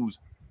these dudes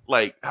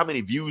like how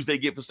many views they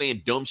get for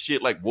saying dumb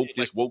shit like woke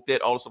this, woke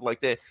that, all stuff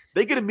like that.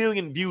 They get 1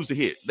 million views a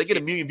hit. They get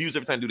 1 million views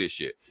every time they do this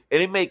shit.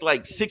 And they make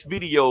like 6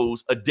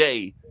 videos a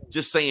day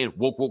just saying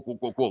woke, woke,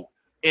 woke, woke, woke.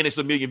 And it's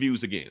 1 million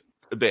views again.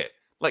 That.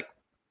 Like,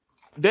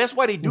 that's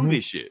why they do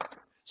this shit.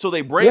 So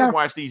they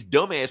brainwash these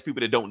dumbass people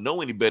that don't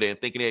know any better and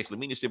thinking they actually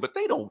mean this shit, but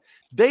they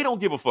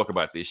don't give a fuck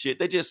about this shit.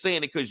 They're just saying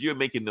it because you're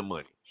making them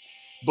money.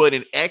 But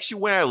in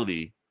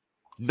actuality,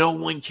 no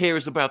one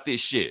cares about this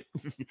shit.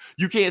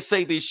 You can't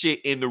say this shit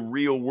in the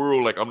real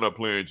world like, I'm not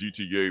playing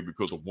GTA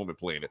because a woman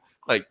playing it.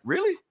 Like,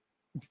 really?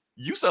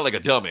 You sound like a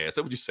dumbass. That's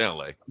what you sound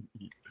like.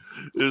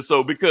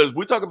 So, because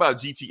we talk about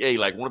GTA,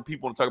 like when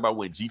people want to talk about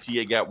when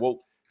GTA got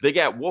woke, they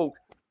got woke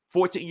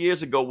 14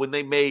 years ago when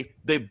they made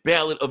the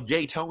Ballad of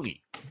Gay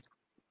Tony.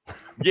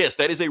 Yes,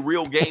 that is a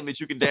real game that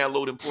you can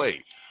download and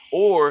play.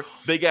 Or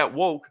they got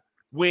woke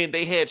when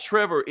they had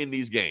Trevor in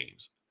these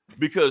games.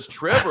 Because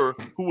Trevor,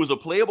 who was a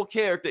playable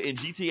character in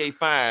GTA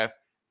 5,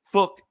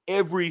 fucked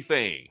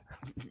everything.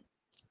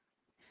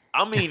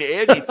 I mean,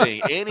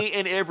 anything, any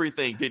and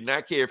everything. Did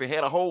not care. If it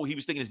had a hole, he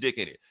was sticking his dick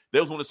in it.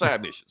 That was one of the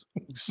side missions.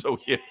 So,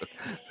 yeah.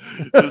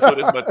 So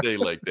that's my thing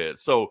like that.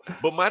 So,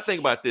 but my thing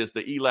about this,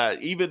 the Eli,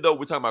 even though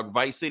we're talking about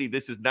Vice City,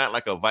 this is not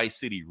like a Vice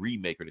City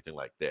remake or anything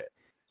like that.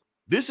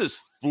 This is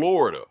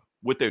Florida,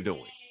 what they're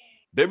doing.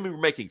 They're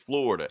making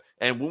Florida.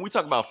 And when we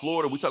talk about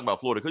Florida, we talk about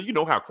Florida because you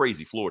know how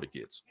crazy Florida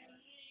gets.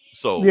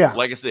 So,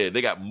 like I said,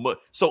 they got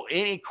so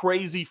any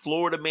crazy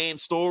Florida man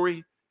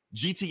story,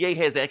 GTA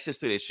has access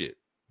to that shit.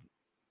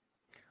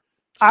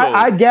 So,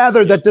 I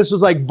gathered that this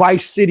was like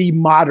Vice City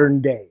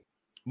modern day.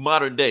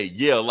 Modern day,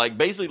 yeah. Like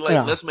basically,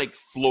 like let's make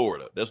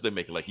Florida. That's what they're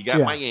making. Like you got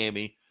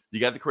Miami, you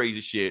got the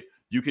crazy shit.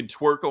 You can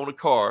twerk on a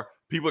car.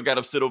 People got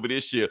upset over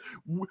this shit.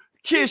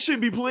 Kids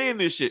shouldn't be playing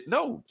this shit.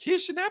 No,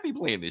 kids should not be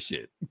playing this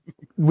shit.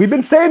 We've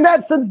been saying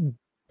that since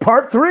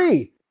part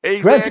 3.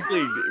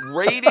 Exactly.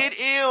 Rated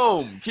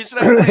M. Kids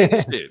should not be playing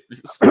this shit.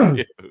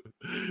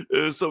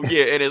 So,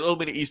 yeah, and there's so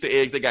many Easter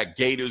eggs. They got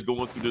gators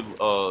going through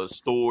the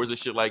stores and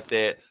shit like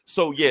that.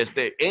 So, yes,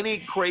 that any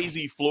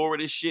crazy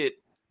Florida shit,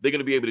 they're going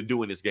to be able to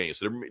do in this game.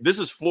 So, this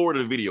is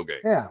Florida the video game.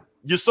 Yeah.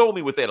 You sold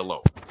me with that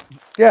alone.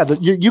 Yeah,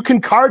 you can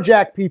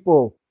carjack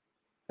people.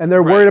 And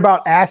they're worried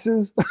about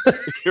asses.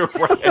 You're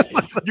right.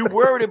 You're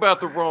worried about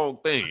the wrong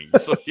thing.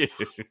 So, yeah.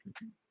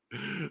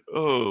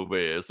 Oh,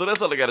 man. So,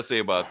 that's all I got to say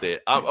about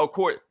that. Of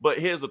course, but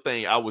here's the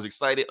thing. I was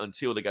excited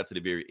until they got to the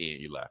very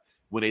end, Eli,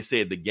 when they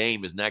said the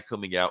game is not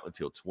coming out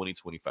until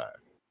 2025.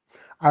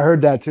 I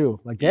heard that, too.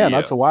 Like, damn,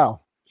 that's a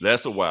while.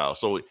 That's a while.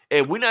 So,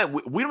 and we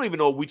don't even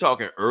know if we're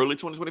talking early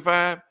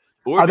 2025.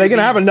 Are they going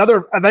to have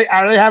another? Are they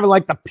having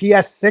like the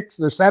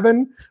PS6 or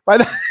 7 by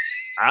then?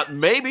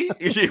 Maybe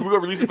we're gonna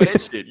release it for that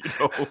shit, you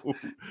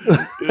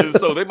know.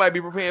 So they might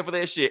be preparing for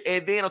that shit.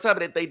 And then on top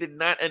of that, they did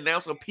not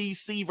announce a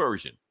PC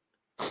version.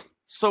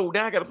 So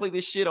now I gotta play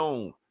this shit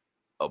on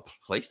a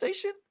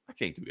PlayStation. I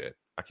can't do that.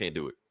 I can't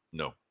do it.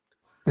 No.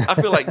 I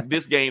feel like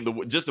this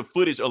game, just the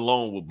footage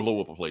alone will blow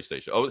up a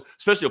PlayStation,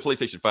 especially a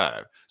PlayStation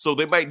 5. So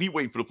they might be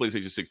waiting for the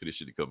PlayStation 6 for this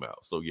shit to come out.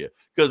 So yeah,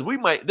 because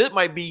that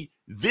might be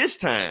this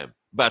time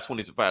by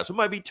 2025. So it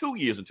might be 2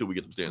 years until we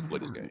get the chance to play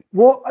this game.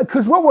 Well,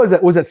 because what was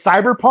it? Was it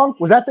Cyberpunk?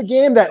 Was that the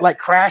game that like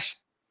crashed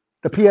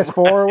the PS4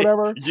 or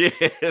whatever?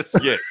 Yes.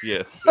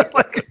 Yeah.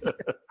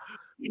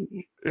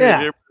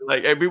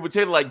 Like, and people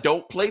tell like,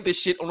 don't play this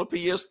shit on a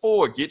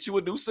PS4. Get you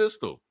a new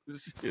system.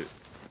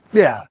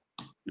 Yeah.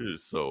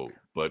 So,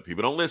 but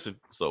people don't listen.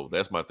 So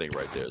that's my thing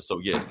right there. So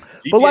yes.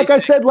 GTA but like I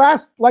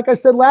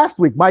said last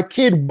week, my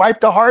kid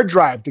wiped a hard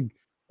drive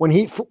with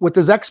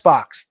his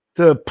Xbox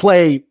to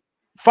play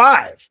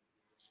 5.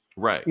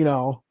 Right. You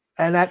know,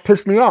 and that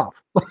pissed me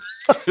off.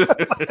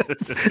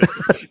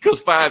 Because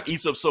 5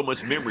 eats up so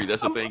much memory.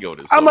 That's the thing on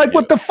this. I'm like,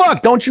 what the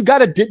fuck? Don't you got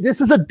to?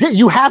 This is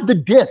you have the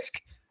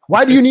disc.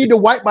 Why do you need to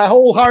wipe my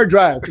whole hard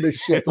drive for this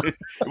shit?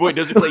 Wait,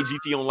 does he play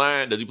GT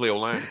online? Does he play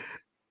online?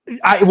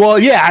 Well,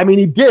 yeah. I mean,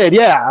 he did.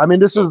 Yeah. I mean,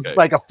 this was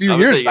like a few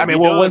years. I mean,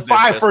 when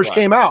 5 first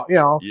came out, you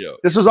know,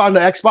 this was on the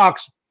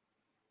Xbox.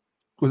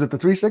 Was it the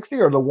 360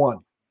 or the 1?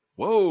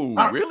 Whoa,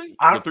 really?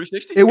 The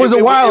 360? It was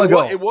a while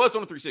ago. It was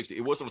on the 360.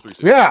 It was on the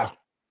 360.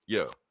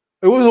 Yeah.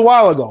 It was a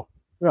while ago.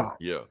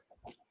 Yeah.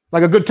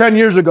 Like a good 10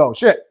 years ago.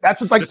 Shit.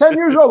 That's like 10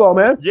 years ago,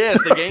 man. Yes,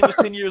 the game is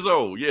 10 years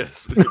old.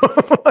 Yes.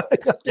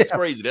 It's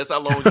crazy. That's how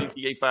long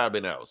GTA 5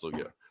 been out. So,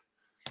 yeah.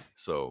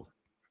 So,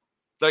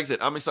 like I said,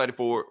 I'm excited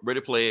for it,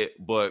 ready to play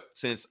it. But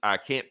since I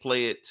can't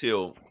play it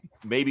till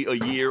maybe a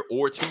year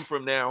or 2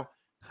 from now,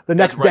 the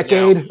next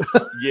decade.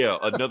 Now,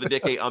 another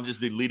decade. I'm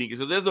just deleting it.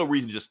 So there's no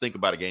reason to just think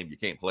about a game you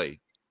can't play.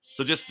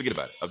 So just forget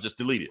about it. I've just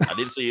deleted it. I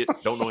didn't see it.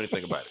 Don't know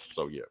anything about it.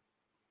 So yeah,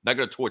 not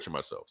gonna torture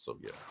myself. So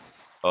yeah.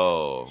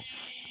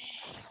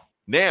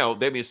 Now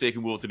that being said, we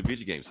can move on to the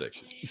video game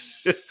section.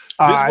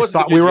 I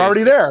thought we were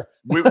already there.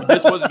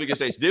 This was the video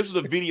section. This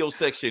was the video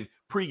section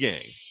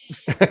pre-game.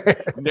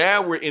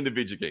 Now we're in the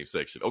video game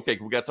section. Okay,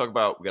 we gotta talk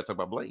about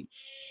Blade.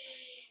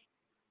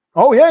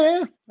 Oh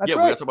yeah. That's yeah,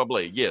 right. we got to talk about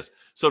Blade. Yes.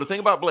 So the thing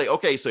about Blade,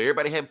 okay, so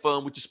everybody having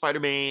fun with your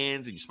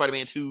Spider-Mans and your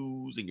Spider-Man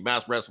 2s and your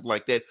Miles Morales, something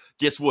like that.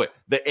 Guess what?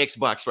 The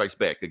Xbox strikes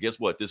back. Because guess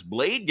what? This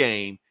Blade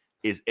game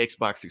is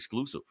Xbox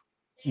exclusive.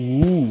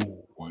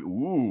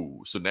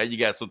 Ooh. So now you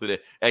got something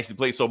that actually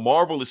plays. So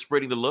Marvel is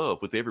spreading the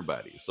love with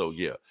everybody. So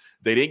yeah,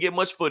 they didn't get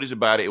much footage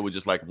about it. It was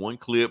just like one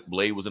clip.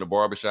 Blade was in a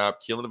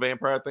barbershop killing a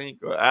vampire thing.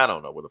 I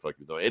don't know what the fuck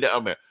he was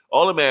doing.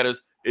 All that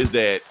matters is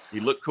that he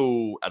looked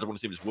cool. I don't want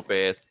to see him just whoop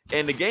ass.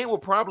 And the game will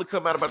probably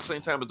come out about the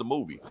same time as the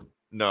movie.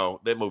 No,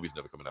 that movie's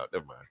never coming out.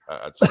 Never mind.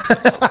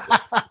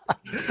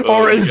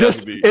 Or is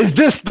this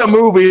the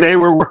movie they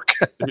were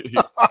working?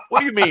 What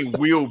do you mean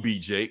will be,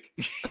 Jake?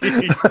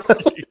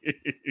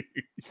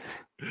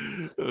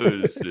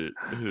 Oh, shit.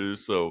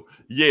 So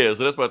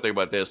that's what I think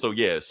about that.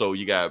 So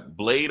you got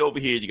Blade over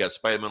here, you got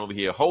Spider-Man over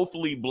here.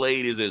 Hopefully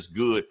Blade is as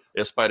good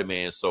as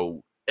Spider-Man,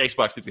 so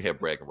Xbox people have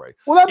bragging rights.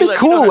 Well, that'd be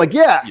cool.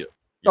 Yeah.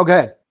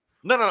 Okay.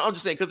 No, I'm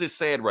just saying because it's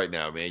sad right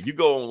now, man. You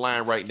go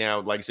online right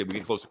now, like I said, we're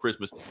getting close to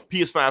Christmas.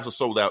 PS5s are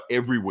sold out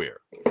everywhere.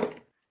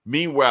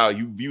 Meanwhile,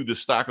 you view the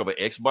stock of an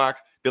Xbox,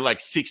 they're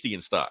like 60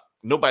 in stock.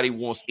 Nobody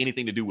wants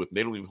anything to do with them.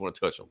 They don't even want to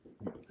touch them.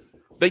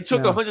 They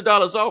took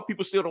 $100 off.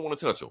 People still don't want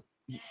to touch them.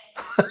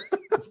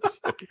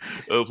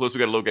 Plus, we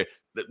got Logan.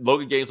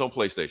 Logan games on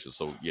PlayStation,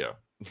 so yeah.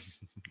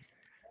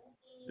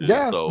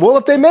 Yeah. So, well,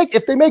 if they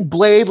make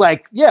Blade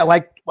like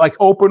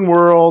open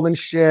world and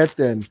shit,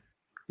 and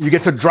you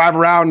get to drive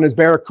around in his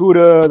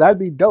Barracuda, that'd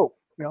be dope.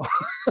 You know,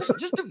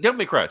 just Devil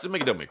May Cry. Just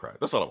make a Devil May Cry.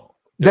 That's all I want.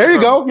 There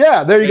you go.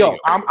 Yeah, there you go.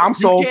 I'm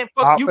sold. You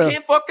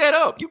can't fuck that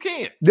up. You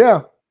can't.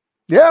 Yeah.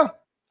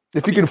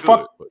 If you can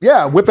fuck,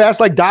 whip ass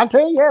like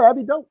Dante. Yeah, that'd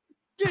be dope.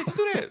 Yeah, just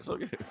do that. So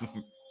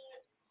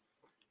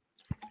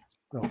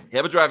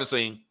have a driving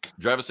scene.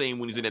 Driving scene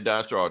when he's in that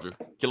Dodge Charger,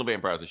 killing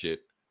vampires and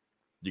shit.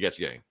 You got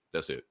your game.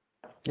 That's it.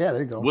 Yeah,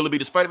 there you go. Will it be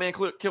the Spider-Man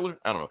killer?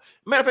 I don't know.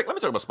 Matter of fact, let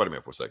me talk about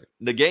Spider-Man for a second.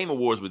 The Game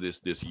Awards with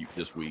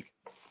this week,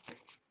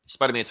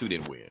 Spider-Man 2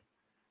 didn't win,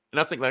 and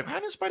I think like, how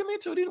did Spider-Man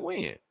 2 didn't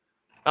win?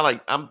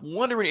 I'm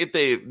wondering if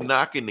they're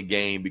knocking the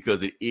game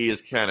because it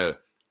is kind of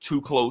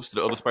too close to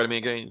the other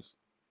Spider-Man games.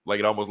 Like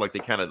it almost like they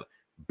kind of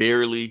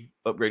barely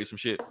upgraded some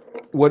shit.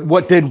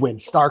 What did win?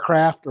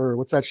 StarCraft or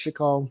what's that shit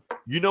called?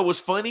 You know what's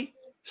funny?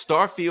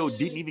 Starfield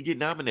didn't even get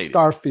nominated.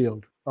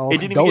 Starfield. Oh, it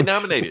didn't even get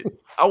nominated.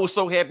 I was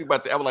so happy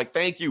about that. I was like,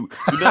 thank you.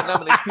 Do not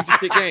nominate this piece of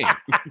shit game.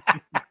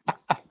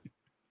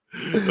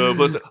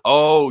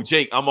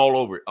 Jake, I'm all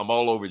over it. I'm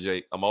all over,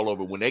 Jake. I'm all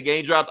over. When that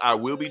game drops, I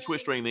will be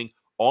Twitch streaming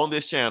on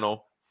this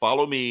channel.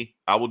 Follow me.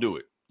 I will do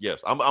it.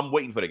 Yes, I'm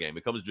waiting for the game.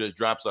 It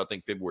drops, I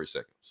think, February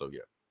 2nd. So yeah.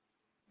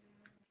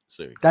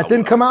 That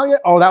didn't come out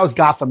yet? Oh, that was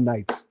Gotham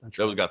Knights.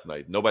 That was Gotham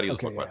Knights. Nobody else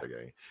talking about the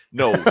game.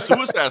 No,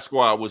 Suicide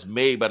Squad was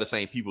made by the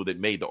same people that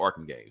made the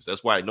Arkham games.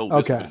 That's why I know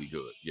this is going to be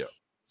good. Yeah.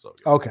 So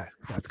okay,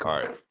 that's cool. All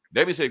right.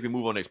 That being said, we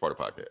move on to the next part of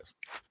the podcast.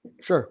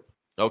 Sure.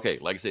 Okay,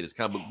 like I said, it's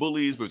Comic Book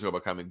Bullies. We're talking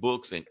about comic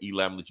books, and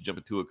Eli, I'm gonna let you jump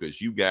into it because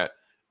you got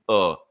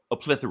a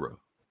plethora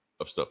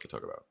of stuff to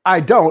talk about. I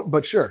don't,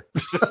 but sure.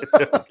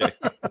 Okay.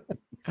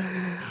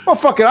 Well,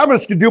 fuck it. I'm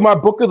just gonna do my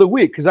book of the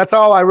week because that's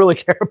all I really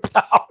care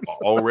about.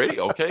 Already?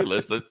 Okay,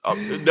 let's. No,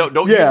 you don't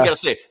gotta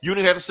say it. You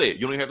don't have to say it.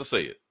 You don't have to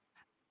say it.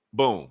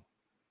 Boom.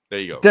 There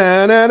you go.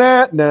 I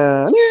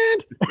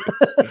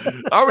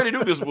already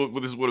knew this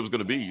was what it was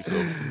gonna be.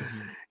 So.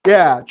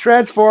 Yeah,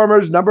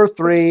 Transformers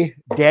 #3.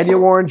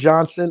 Daniel Warren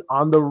Johnson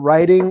on the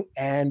writing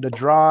and the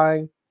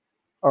drawing,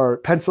 or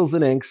pencils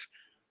and inks.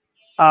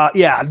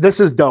 This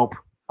is dope.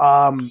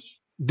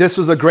 This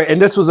was a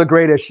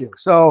great issue.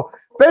 So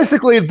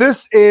basically,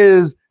 this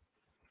is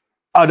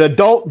an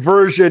adult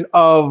version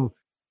of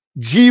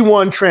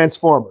G1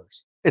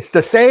 Transformers. It's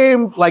the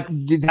same, like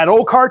that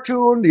old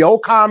cartoon, the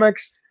old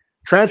comics.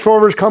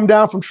 Transformers come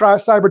down from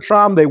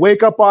Cybertron. They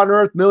wake up on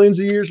Earth millions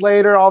of years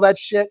later, all that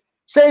shit.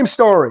 Same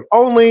story,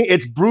 only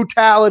it's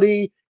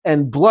brutality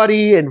and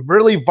bloody and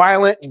really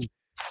violent. And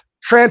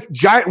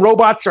giant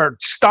robots are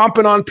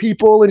stomping on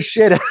people and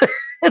shit.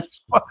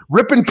 It's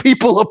ripping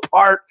people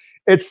apart.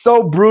 It's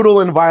so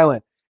brutal and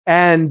violent.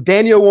 And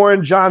Daniel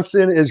Warren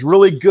Johnson is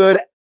really good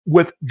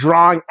with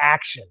drawing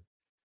action.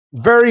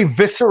 Very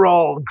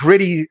visceral,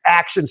 gritty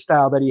action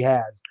style that he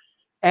has.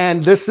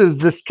 And this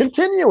is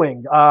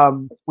continuing.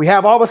 We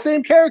have all the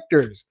same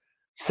characters.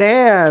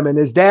 Sam and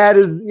his dad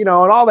is, and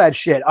all that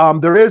shit.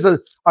 There is a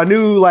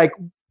new,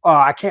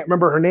 I can't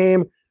remember her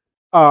name.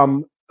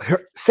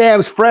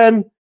 Sam's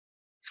friend,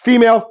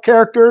 female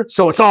character.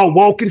 So it's all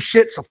woke and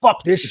shit. So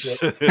fuck this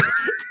shit.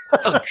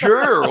 A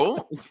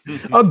girl?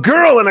 A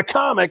girl in a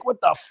comic?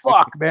 What the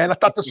fuck, man? I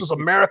thought this was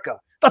America. I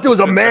thought there was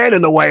a man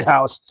in the White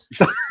House.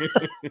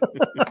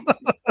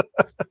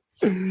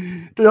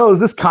 The hell is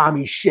this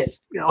commie shit?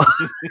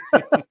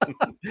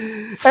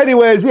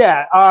 Anyways,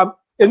 yeah.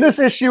 In this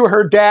issue,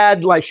 her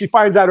dad, she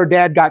finds out her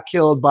dad got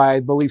killed by, I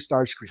believe,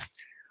 Starscream.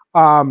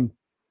 And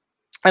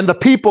the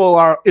people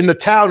are in the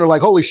town are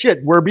like, holy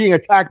shit, we're being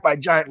attacked by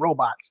giant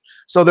robots.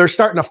 So they're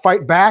starting to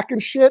fight back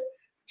and shit.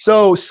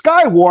 So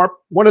Skywarp,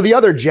 one of the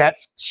other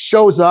jets,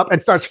 shows up and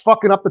starts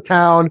fucking up the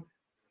town.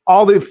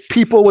 all the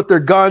people with their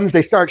guns,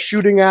 they start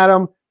shooting at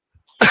him.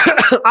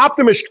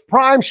 Optimus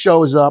Prime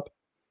shows up,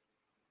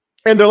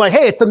 and they're like,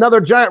 hey, it's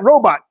another giant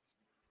robot.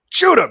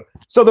 Shoot him.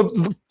 So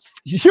the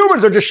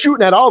humans are just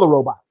shooting at all the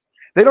robots.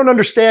 They don't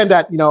understand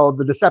that, the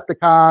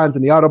Decepticons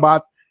and the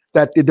Autobots,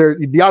 that the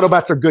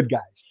Autobots are good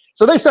guys.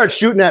 So they start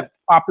shooting at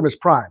Optimus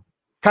Prime,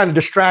 kind of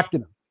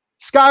distracting him.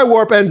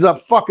 Skywarp ends up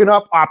fucking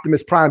up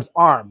Optimus Prime's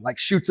arm, like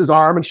shoots his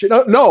arm and shit.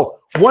 No,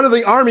 one of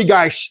the army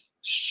guys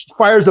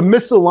fires a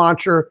missile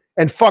launcher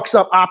and fucks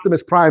up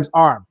Optimus Prime's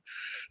arm.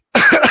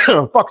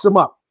 Fucks him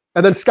up.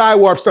 And then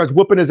Skywarp starts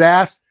whooping his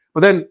ass.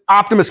 But then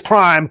Optimus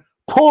Prime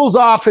pulls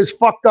off his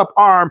fucked up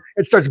arm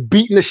and starts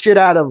beating the shit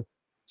out of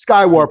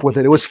Skywarp with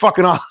it. It was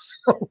fucking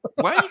awesome.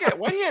 Why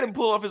he had him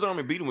pull off his arm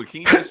and beat him with?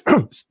 Can you just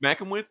smack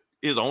him with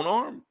his own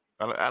arm?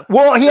 I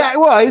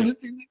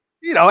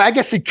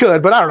guess he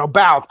could, but I don't know.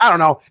 Bounce. I don't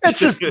know. It's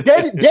just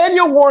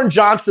Daniel Warren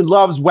Johnson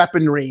loves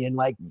weaponry and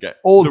like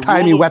old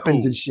timey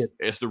weapons and shit.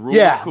 It's the rule.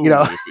 Yeah, cool.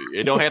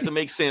 It don't have to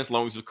make sense as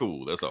long as it's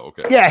cool. That's all.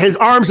 Okay. Yeah, his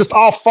arm's just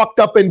all fucked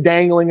up and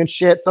dangling and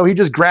shit. So he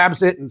just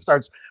grabs it and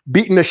starts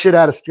beating the shit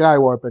out of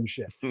Skywarp and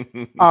shit.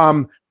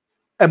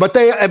 But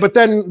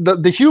then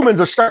the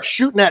humans start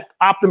shooting at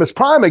Optimus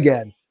Prime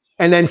again.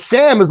 And then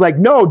Sam is like,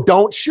 no,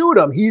 don't shoot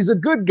him. He's a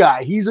good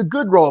guy. He's a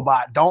good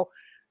robot. Don't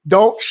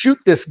shoot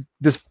this.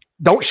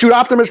 Don't shoot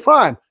Optimus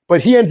Prime.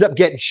 But he ends up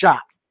getting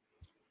shot.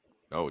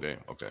 Oh, damn.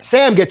 Okay.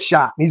 Sam gets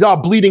shot. He's all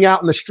bleeding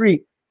out in the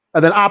street.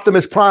 And then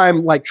Optimus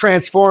Prime like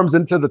transforms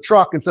into the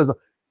truck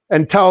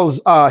and tells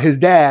his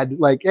dad,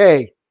 like,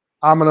 hey,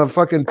 I'm gonna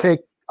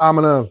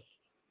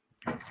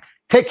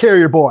take care of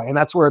your boy. And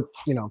that's where,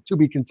 to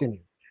be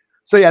continued.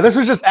 So yeah, this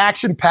was just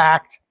action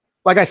packed.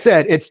 Like I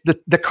said, it's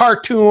the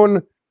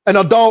cartoon, an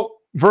adult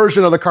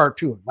version of the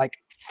cartoon, like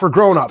for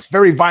grown-ups,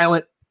 very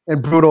violent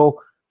and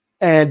brutal.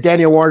 And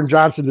Daniel Warren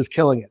Johnson is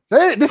killing it.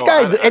 So this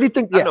guy,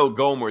 anything. I know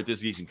Gomer at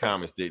This Geeks and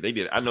Comics did. They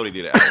did. I know they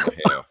did an hour and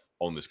a half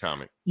on this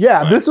comic.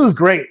 Yeah, this was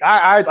great.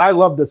 I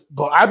love this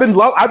book. I've been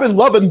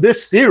loving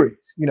this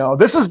series.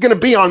 This is going to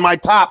be on my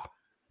top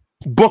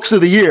books of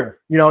the year.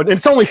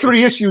 It's only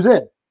 3 issues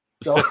in.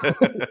 So,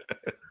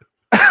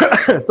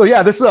 so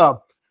yeah, this is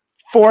a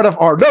 4 out of,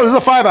 or no, this is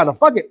a 5 out of.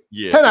 Fuck it.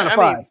 Yeah, 10 out of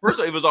 5. First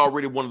of all, it was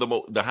already one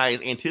of the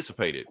highest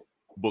anticipated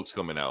books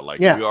coming out. Like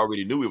we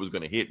already knew it was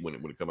going to hit when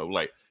it come out.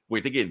 Like,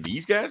 wait, they're getting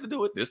these guys to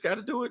do it? This guy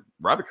to do it?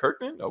 Robert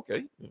Kirkman?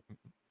 Okay.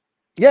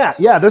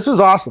 Yeah, this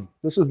was awesome.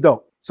 This was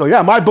dope. So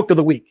yeah, my book of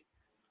the week.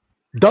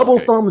 Double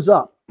thumbs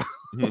up.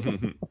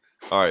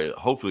 All right,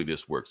 hopefully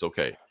this works.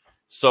 Okay.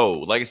 So,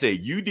 like I said,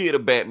 you did a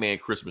Batman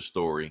Christmas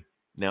story.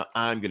 Now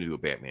I'm going to do a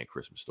Batman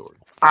Christmas story.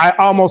 I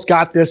almost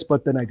got this,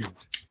 but then I didn't.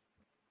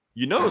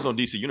 You know it's on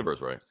DC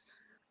Universe, right?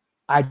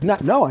 I did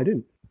not know. I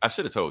didn't. I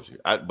should have told you,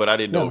 but I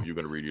didn't know if you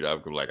were going to read it. I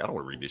was like, I don't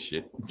want to read this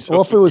shit. So, well,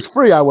 if it was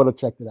free, I would have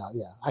checked it out.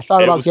 Yeah, I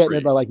thought about getting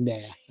it, but like, nah.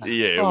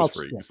 Yeah, it was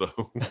free. Yeah. So,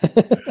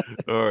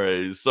 all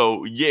right.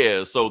 So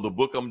yeah, so the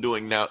book I'm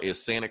doing now is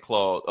Santa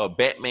Claus,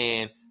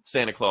 Batman,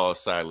 Santa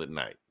Claus, Silent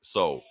Night.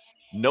 So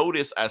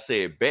notice I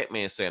said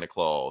Batman, Santa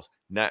Claus,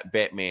 not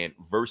Batman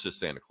versus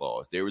Santa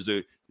Claus. There is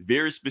a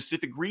very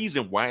specific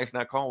reason why it's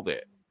not called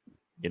that,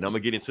 and I'm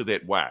gonna get into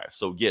that why.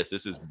 So yes,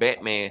 this is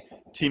Batman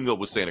teaming up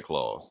with Santa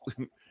Claus.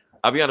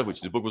 I'll be honest with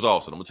you. The book was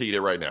awesome. I'm gonna tell you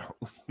that right now.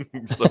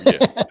 So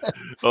yeah,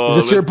 is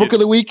this your book of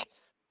the week?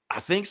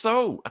 I think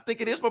so. I think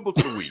it is my book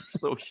of the week.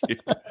 So yeah.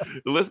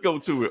 Let's go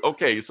to it.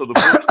 Okay, so the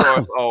book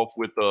starts off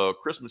with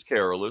Christmas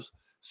carolers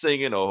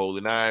singing "Oh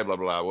Holy Night," blah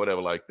blah,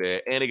 whatever like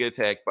that, and they get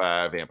attacked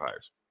by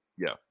vampires.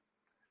 Yeah,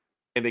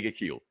 and they get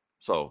killed.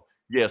 So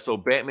yeah, so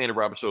Batman and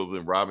Robin shows up,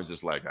 and Robin's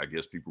just like, I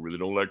guess people really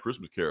don't like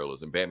Christmas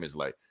carolers, and Batman's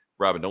like,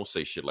 Robin, don't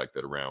say shit like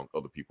that around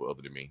other people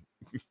other than me.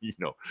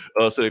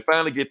 So they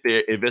finally get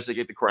there,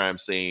 investigate the crime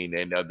scene,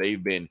 and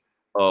they've been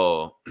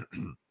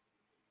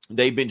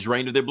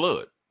drained of their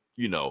blood,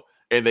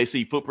 and they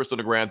see footprints on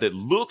the ground that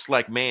looks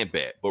like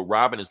Man-Bat, but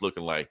Robin is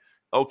looking like,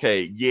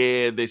 okay,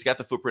 yeah, they've got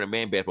the footprint of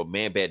Man-Bat, but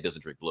Man-Bat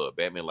doesn't drink blood.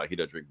 Batman, like, he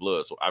doesn't drink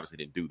blood, so obviously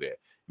didn't do that.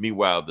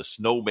 Meanwhile, the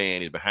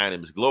snowman is behind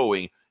him, is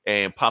glowing,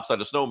 and pops out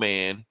the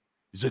snowman,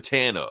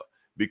 Zatanna.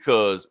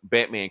 Because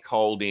Batman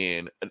called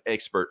in an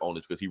expert on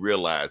this because he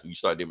realized when you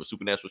start dealing with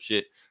supernatural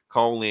shit,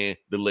 call in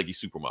the leggy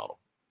supermodel.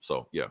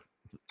 So yeah,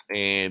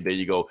 and there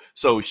you go.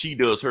 So she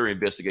does her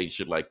investigation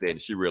shit like that,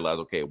 and she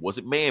realized, okay, it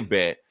wasn't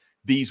Man-Bat.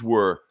 These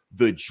were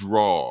the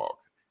Drog.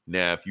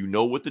 Now, if you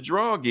know what the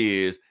Drog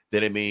is,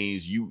 then it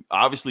means you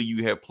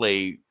have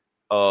played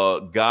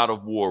God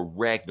of War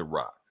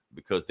Ragnarok,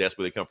 because that's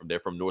where they come from.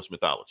 They're from Norse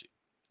mythology.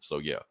 So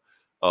yeah,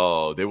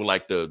 they were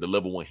like the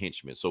level 1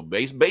 henchmen. So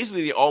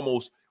basically, they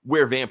almost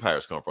where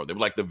vampires come from. They were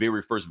like the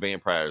very first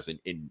vampires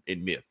in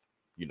myth,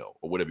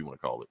 or whatever you want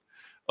to call it.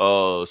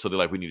 So they're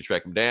like, we need to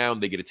track them down.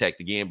 They get attacked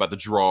again by the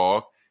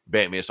Drog.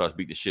 Batman starts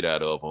beating the shit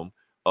out of them.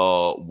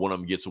 One of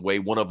them gets away.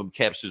 One of them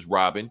captures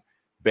Robin.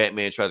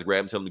 Batman tries to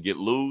grab him, tell him to get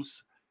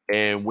loose.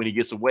 And when he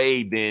gets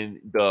away, then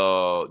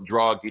the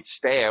Drog gets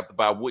stabbed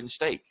by a wooden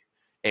stake.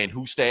 And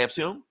who stabs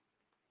him?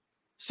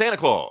 Santa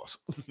Claus.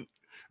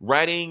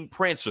 Riding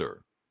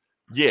Prancer.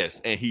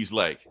 Yes, and he's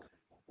like,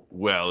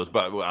 Well, it's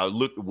about I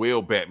looked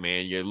well,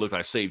 Batman. Yeah, it looked like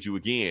I saved you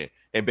again.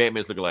 And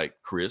Batman's looking like,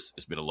 Chris,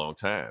 it's been a long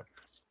time.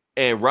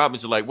 And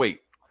Robin's like, wait,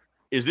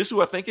 is this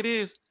who I think it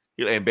is?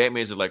 And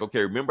Batman's just like,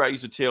 okay, remember I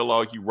used to tell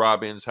all you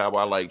Robins how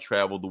I like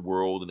traveled the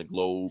world and the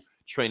globe,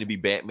 trained to be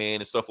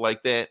Batman and stuff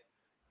like that.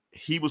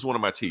 He was one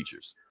of my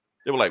teachers.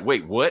 They were like,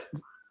 wait, what?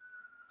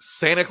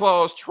 Santa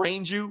Claus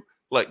trained you?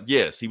 Like,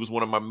 yes, he was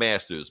one of my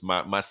masters,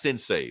 my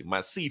sensei, my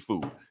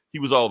Sifu. He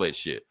was all that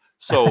shit.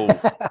 So,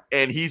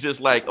 and he's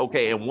just like,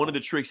 okay, and one of the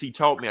tricks he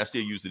taught me, I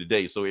still use it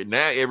today. So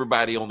now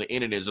everybody on the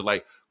internet is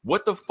like,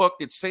 what the fuck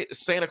did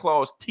Santa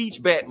Claus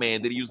teach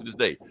Batman that he used to this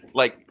day?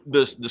 Like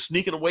the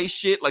sneaking away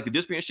shit, like the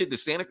disappearing shit. Did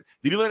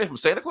he learn that from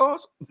Santa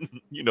Claus?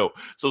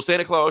 So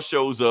Santa Claus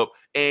shows up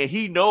and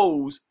he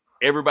knows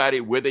everybody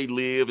where they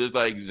live. There's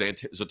like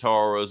Zatanna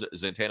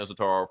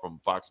Zatara from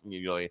Fox.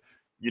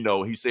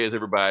 He says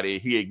everybody.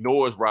 He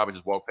ignores Robin,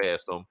 just walk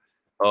past them.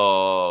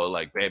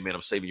 Like, Batman,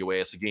 I'm saving your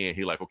ass again.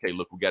 He like, okay,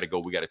 look, we got to go.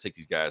 We got to take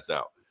these guys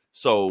out.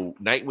 So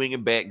Nightwing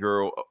and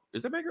Batgirl,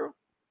 is that Batgirl?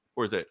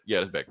 Or is that?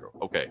 Yeah, that's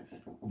Batgirl. Okay.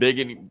 They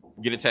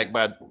get attacked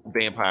by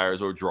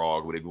vampires or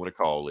Drog, whatever you want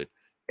to call it.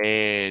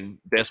 And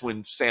that's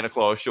when Santa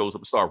Claus shows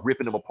up and start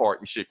ripping them apart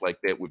and shit like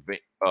that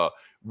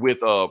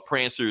with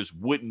Prancer's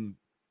wooden,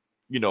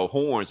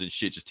 horns and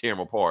shit, just tear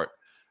them apart.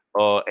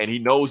 And he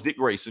knows Dick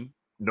Grayson,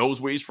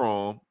 knows where he's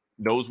from,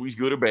 knows where he's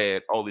good or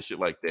bad, all this shit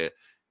like that.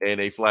 And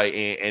they fly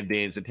in, and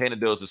then Zatanna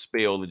does a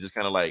spell and just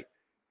kind of like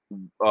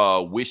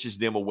wishes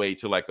them away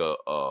to like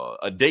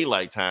a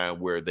daylight time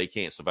where they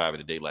can't survive in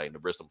the daylight, and the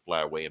rest of them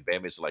fly away. And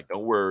Batman's like,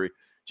 don't worry,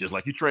 just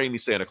like you trained me,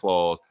 Santa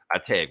Claus, I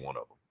tag one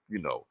of them,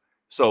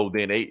 So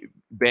then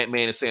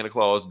Batman and Santa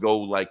Claus go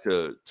like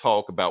to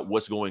talk about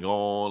what's going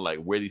on, like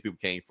where these people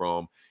came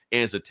from.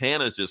 And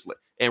Zatanna's just like,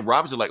 and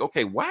Robin's like,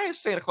 okay, why is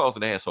Santa Claus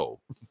an asshole?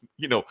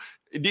 Is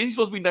he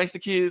supposed to be nice to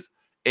kids?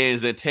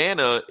 And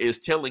Zatanna is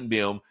telling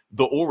them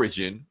the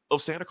origin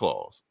of Santa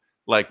Claus.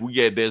 Like,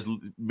 there's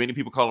many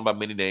people call him by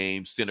many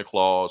names: Santa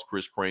Claus,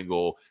 Kris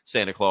Kringle,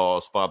 Santa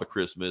Claus, Father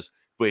Christmas.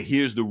 But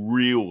here's the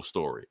real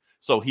story.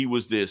 So he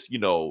was this,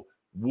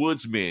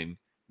 woodsman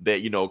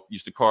that,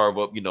 used to carve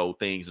up,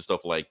 things and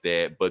stuff like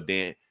that. But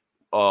then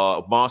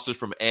monsters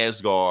from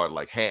Asgard,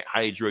 like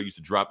Hydra, used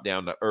to drop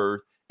down to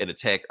Earth and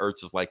attack Earth,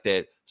 stuff like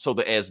that. So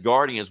the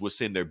Asgardians would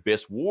send their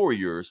best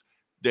warriors.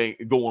 They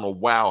go on a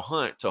wild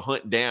hunt to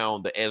hunt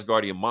down the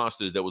Asgardian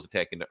monsters that was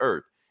attacking the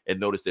Earth. And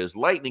notice there's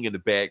lightning in the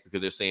back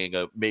because they're saying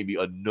maybe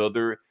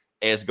another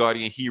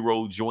Asgardian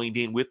hero joined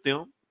in with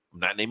them. I'm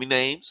not naming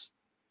names,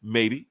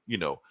 maybe,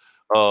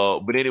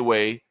 But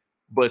anyway,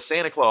 but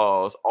Santa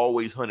Claus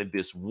always hunted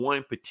this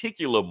one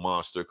particular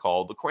monster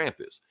called the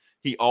Krampus.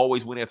 He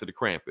always went after the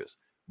Krampus.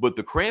 But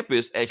the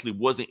Krampus actually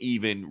wasn't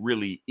even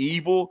really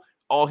evil.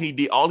 All he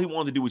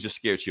wanted to do was just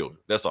scare children.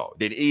 That's all.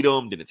 Didn't eat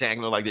them, didn't attack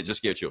them like that, just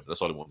scare children.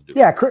 That's all he wanted to do.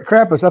 Yeah,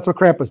 Krampus. That's what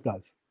Krampus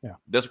does. Yeah.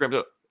 That's what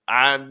Krampus does.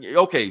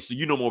 Okay, so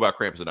you know more about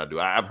Krampus than I do.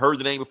 I've heard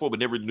the name before, but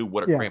never knew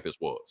what a Krampus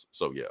was.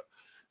 So, yeah.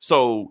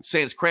 So,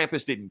 since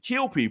Krampus didn't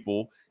kill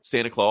people,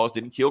 Santa Claus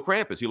didn't kill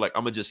Krampus. He's like,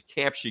 I'm going to just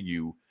capture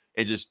you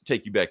and just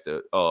take you back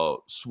to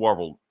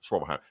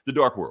Swarvelheim, the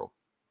Dark World.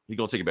 He's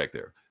going to take it back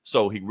there.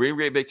 So, he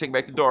really take it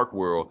back to Dark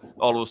World.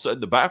 All of a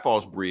sudden, the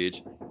Bifrost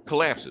Bridge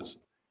collapses.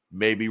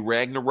 Maybe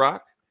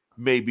Ragnarok,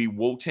 maybe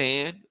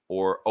Wotan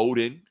or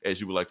Odin, as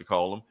you would like to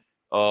call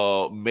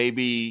him.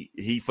 Maybe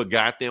he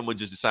forgot them or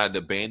just decided to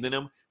abandon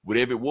them.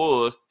 Whatever it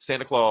was,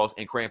 Santa Claus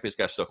and Krampus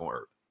got stuck on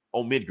Earth,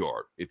 on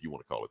Midgard, if you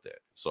want to call it that.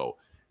 So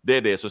they're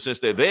there. So since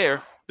they're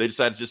there, they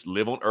decided to just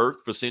live on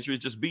Earth for centuries,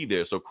 just be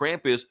there. So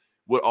Krampus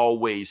would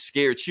always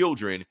scare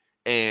children,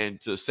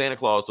 and to Santa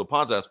Claus to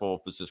apologize for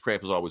him, since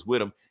Krampus was always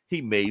with him,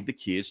 he made the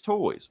kids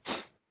toys,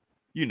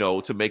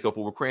 to make up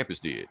for what Krampus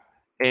did.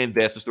 And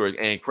that's the story.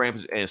 And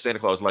Krampus and Santa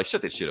Claus was like,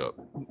 shut that shit up.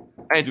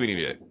 I ain't doing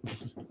any of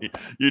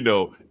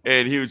that.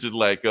 And he was just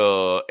like,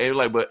 but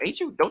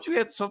don't you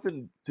have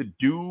something to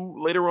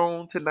do later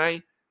on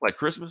tonight? Like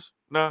Christmas?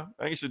 Nah,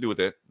 I ain't shit to do with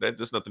that.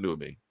 That's nothing to do with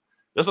me.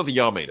 That's something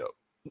y'all made up.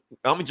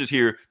 I'm just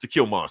here to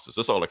kill monsters.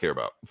 That's all I care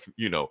about.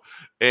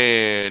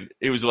 And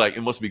it was like,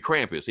 it must be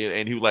Krampus.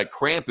 And he was like,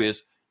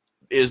 Krampus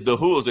is the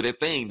hooves of that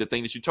thing, the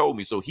thing that you told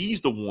me. So he's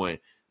the one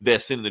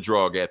that's sending the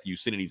Drog after you,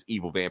 sending these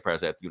evil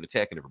vampires after you and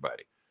attacking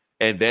everybody.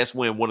 And that's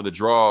when one of the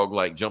Drog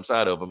like jumps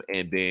out of him,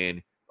 and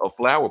then a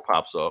flower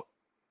pops up,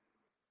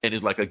 and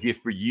it's like a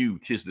gift for you.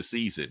 'Tis the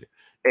season,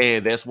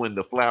 and that's when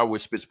the flower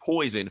spits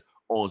poison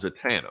on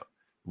Zatanna.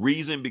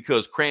 Reason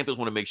because Krampus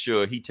want to make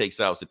sure he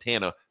takes out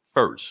Zatanna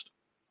first.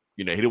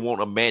 He didn't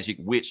want a magic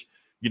witch,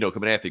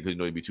 coming after because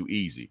it'd be too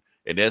easy.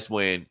 And that's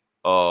when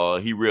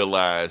he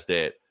realized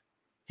that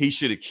he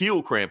should have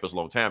killed Krampus a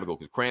long time ago,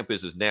 because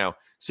Krampus is now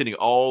sending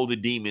all the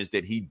demons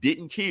that he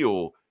didn't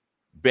kill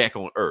back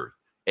on Earth.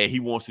 And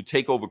he wants to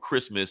take over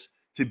Christmas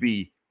to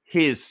be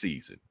his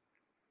season.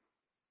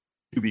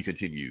 To be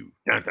continued.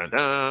 Dun, dun,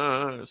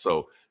 dun.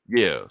 So,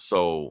 yeah.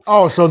 So.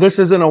 Oh, so this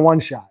isn't a one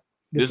shot.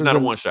 This is not a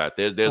one shot.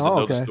 There's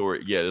another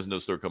story. Yeah, there's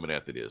another story coming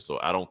after this. So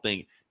I don't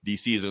think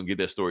DC is going to get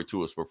that story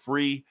to us for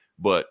free,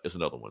 but it's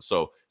another one.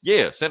 So,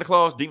 yeah, Santa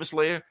Claus, Demon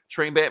Slayer,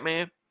 Train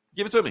Batman.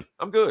 Give it to me.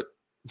 I'm good.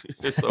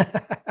 So,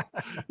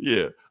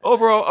 yeah.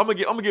 Overall, I'm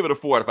gonna give it a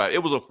 4 out of 5.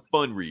 It was a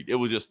fun read. It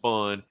was just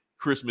fun,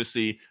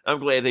 Christmassy. I'm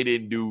glad they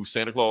didn't do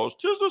Santa Claus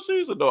 'tis the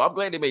season though. I'm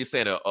glad they made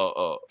Santa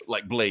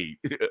like Blade,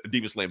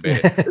 Demon Slaying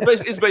Bad.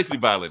 It's basically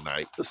Violent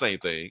Night, the same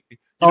thing.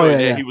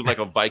 He was like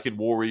a Viking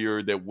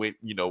warrior that went,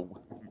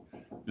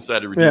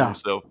 decided to redeem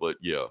himself. But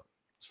yeah,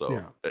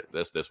 so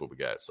that's what we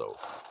got. So,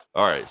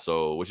 all right.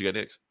 So what you got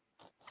next?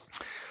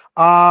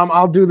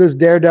 I'll do this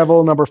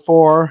Daredevil number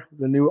 4,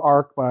 the new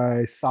arc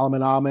by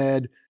Solomon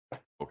Ahmed.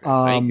 Okay,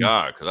 thank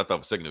God, because I thought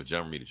for a second of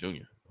John Romita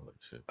Jr.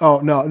 Oh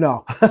no.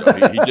 No,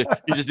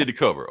 he just did the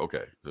cover.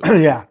 Okay.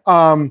 Yeah.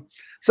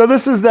 So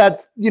this is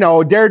that,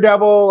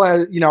 Daredevil,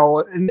 in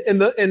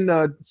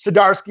the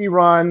Zdarsky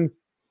run,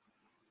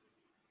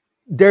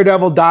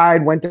 Daredevil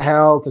died, went to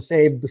hell to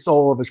save the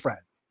soul of his friend.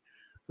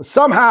 But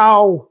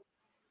somehow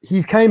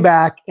he came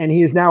back and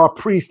he is now a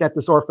priest at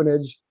this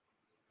orphanage.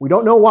 We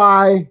don't know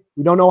why.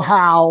 We don't know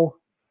how.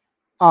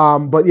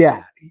 But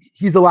yeah,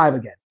 he's alive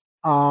again.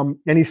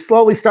 And he's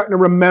slowly starting to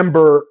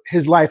remember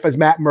his life as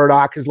Matt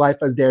Murdock, his life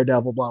as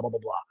Daredevil, blah, blah, blah,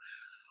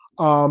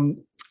 blah.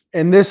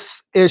 In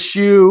this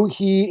issue,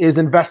 he is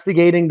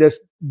investigating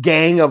this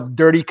gang of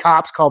dirty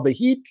cops called the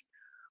Heat.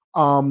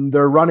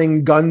 They're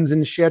running guns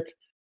and shit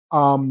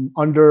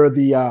under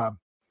the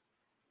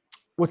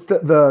what's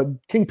the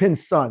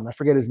Kingpin's son? I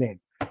forget his name.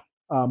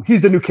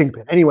 He's the new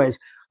Kingpin. Anyways,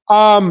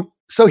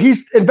 so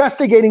he's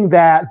investigating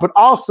that, but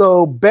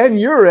also Ben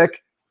Urich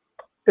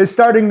is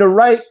starting to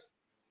write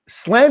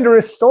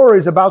slanderous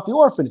stories about the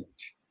orphanage.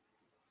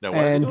 Now,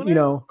 and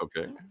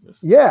okay,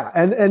 yeah,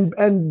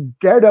 and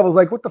Daredevil's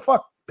like, what the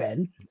fuck,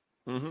 Ben?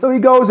 Mm-hmm. So he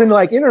goes and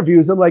like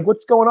interviews him, like,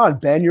 what's going on,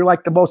 Ben? You're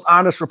like the most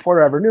honest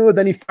reporter I ever knew.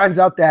 Then he finds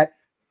out that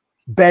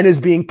Ben is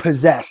being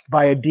possessed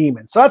by a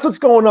demon. So that's what's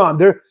going on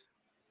there.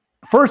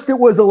 First it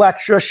was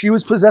Elektra, she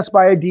was possessed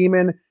by a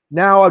demon.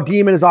 Now a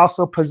demon is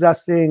also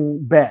possessing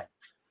Ben.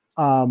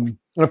 And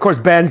of course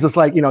Ben's just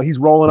like, he's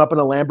rolling up in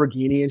a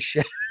Lamborghini and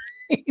shit.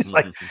 He's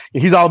like,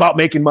 he's all about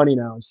making money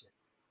now and shit.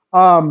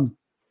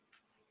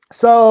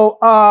 So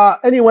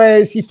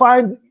anyways, he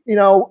finds,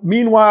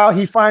 meanwhile,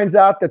 he finds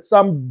out that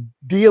some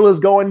deal is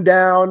going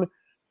down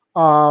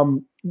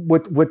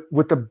with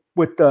the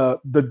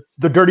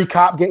dirty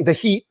cop gang, the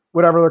Heat,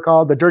 whatever they're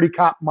called, the dirty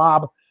cop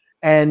mob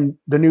and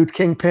the new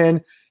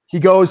Kingpin. He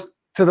goes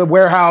to the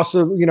warehouse,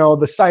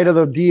 the site of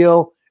the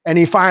deal, and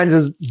he finds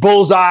his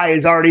Bullseye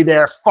is already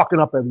there fucking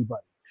up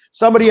everybody.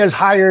 Somebody has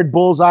hired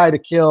Bullseye to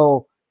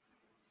kill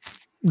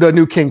the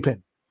new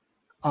Kingpin.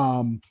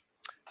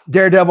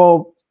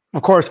 Daredevil,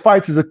 of course,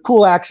 fights is a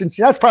cool action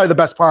scene. That's probably the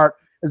best part,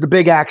 is the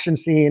big action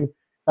scene.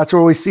 That's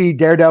where we see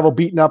Daredevil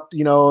beating up,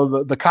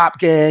 the cop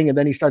gang, and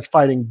then he starts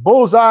fighting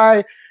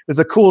Bullseye. There's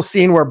a cool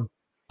scene where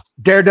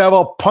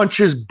Daredevil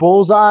punches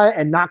Bullseye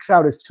and knocks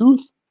out his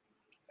tooth,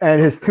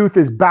 and his tooth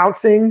is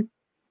bouncing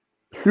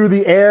through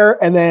the air,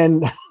 and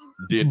then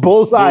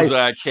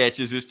Bullseye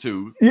catches his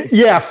tooth.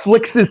 Yeah,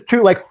 flicks his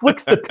tooth,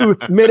 flicks the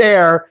tooth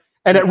midair,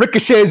 and it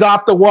ricochets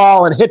off the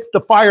wall and hits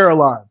the fire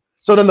alarm.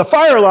 So then the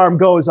fire alarm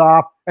goes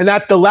off, and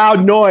the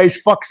loud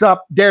noise fucks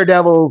up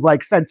Daredevil's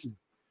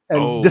senses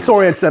and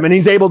disorients them, and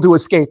he's able to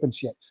escape and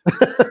shit.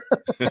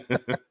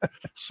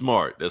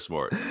 Smart. That's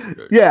smart.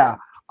 Okay. Yeah.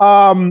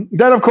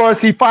 Then of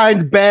course he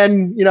finds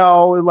Ben,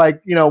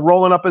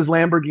 rolling up his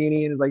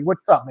Lamborghini, and is like,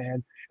 "What's up,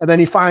 man?" And then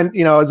he finds,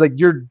 it's like,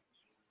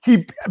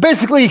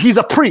 he's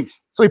a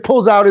priest, so he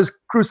pulls out his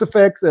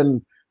crucifix,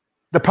 and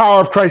the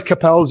power of Christ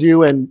compels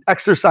you, and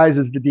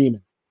exorcises the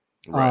demon.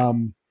 Right.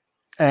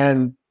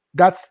 And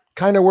that's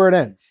kind of where it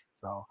ends.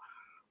 So,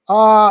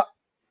 I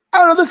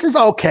don't know. This is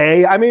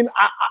okay. I mean,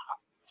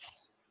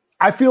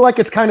 I feel like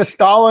it's kind of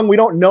stalling. We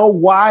don't know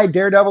why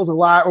Daredevil's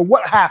alive or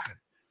what happened.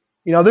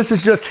 This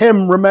is just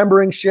him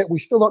remembering shit. We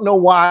still don't know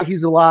why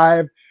he's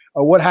alive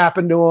or what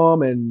happened to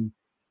him and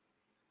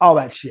all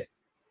that shit.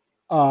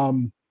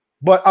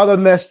 But other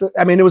than this,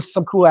 I mean, it was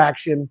some cool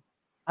action.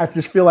 I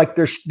just feel like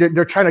they're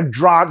trying to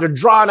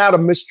drawing out a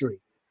mystery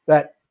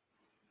that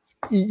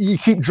you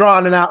keep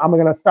drawing it out. I'm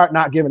going to start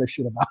not giving a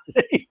shit about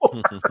it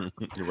anymore.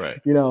 Right.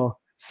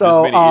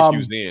 So there's many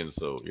issues in,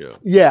 so yeah.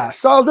 Yeah.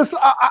 So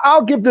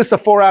I'll give this a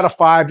 4 out of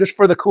 5 just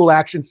for the cool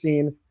action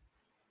scene.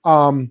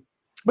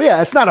 But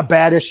yeah, it's not a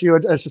bad issue.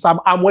 It's just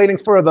I'm waiting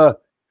for the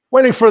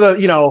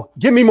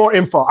give me more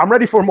info. I'm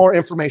ready for more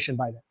information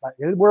by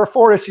then. We're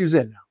 4 issues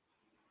in now,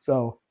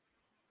 so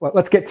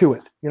let's get to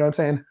it. You know what I'm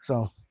saying?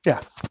 So yeah.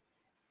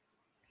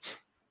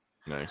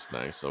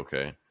 Nice.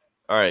 Okay.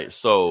 All right.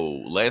 So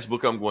last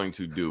book I'm going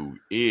to do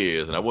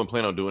is, and I wasn't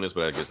planning on doing this,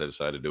 but I guess I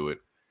decided to do it.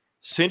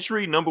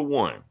 Century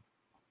 #1.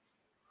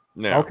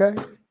 Now,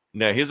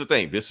 here's the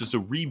thing. This is a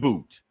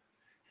reboot.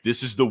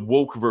 This is the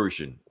woke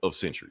version of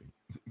Century.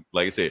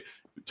 Like I said,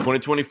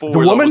 2024 the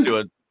is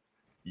woman?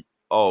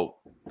 almost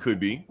could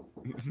be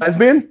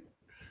lesbian.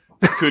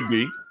 Could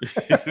be.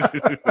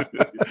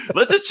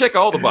 Let's just check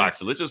all the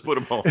boxes. Let's just put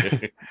them on.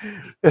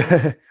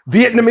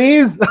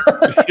 Vietnamese.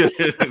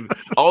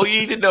 All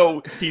you need to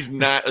know, he's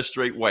not a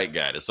straight white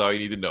guy. That's all you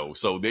need to know.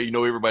 So there, you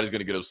know, everybody's going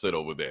to get upset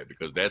over that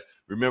because that's,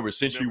 remember,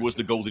 Century was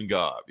the golden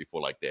god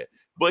before like that.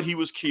 But he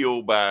was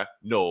killed by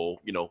Noel.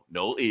 You know,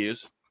 Noel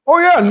is. Oh,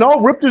 yeah.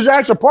 Noel ripped his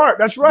ass apart.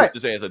 That's right.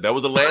 His ass. That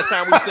was the last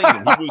time we seen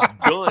him. He was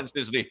done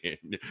since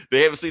then.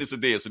 They haven't seen him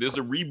since then. So there's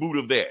a reboot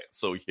of that.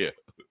 So, yeah.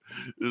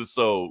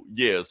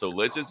 So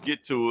let's just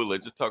get to it.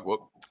 Let's just talk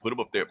about, put him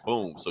up there.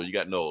 Boom. So you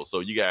got Noel. So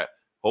you got a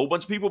whole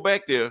bunch of people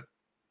back there.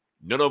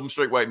 None of them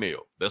straight white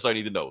male. That's all I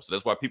need to know. So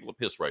that's why people are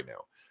pissed right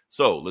now.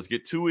 So let's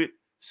get to it.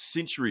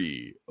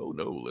 Century. Oh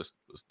no, let's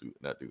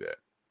not do that.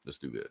 Let's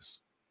do this.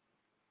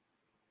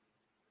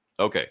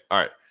 Okay. All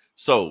right.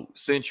 So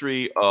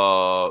Century.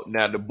 Now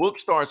the book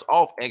starts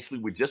off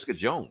actually with Jessica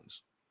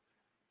Jones.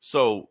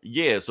 So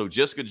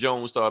Jessica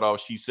Jones started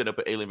off, she set up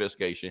an alien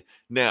investigation.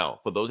 Now,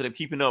 for those that have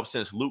keeping up,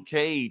 since Luke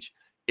Cage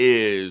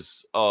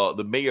is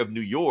the mayor of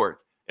New York,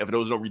 and for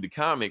those who don't read the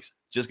comics,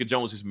 Jessica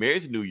Jones is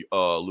married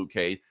to Luke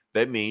Cage.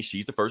 That means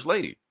she's the first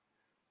lady.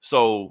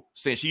 So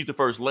since she's the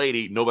first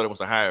lady, nobody wants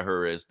to hire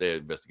her as their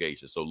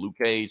investigation. So Luke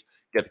Cage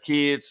got the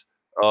kids.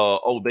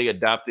 They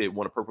adopted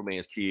one of Purple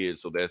Man's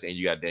kids. So and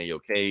you got Danielle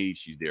Cage.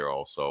 She's there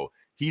also.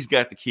 He's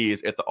got the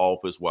kids at the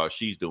office while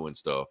she's doing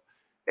stuff.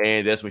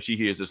 And that's when she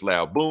hears this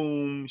loud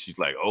boom. She's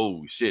like,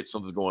 "Oh shit,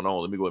 something's going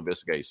on. Let me go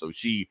investigate." So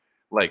she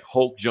like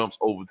Hulk jumps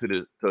over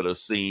to the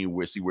scene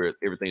where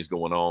everything's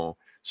going on.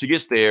 She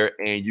gets there,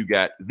 and you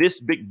got this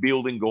big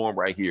building going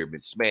right here,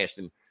 been smashed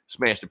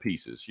to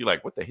pieces. You're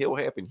like, "What the hell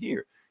happened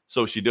here?"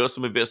 So she does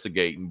some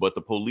investigating, but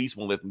the police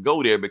won't let them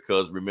go there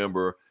because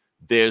remember,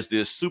 there's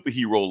this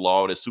superhero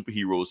law that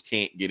superheroes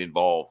can't get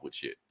involved with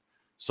shit.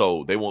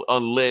 So they won't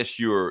unless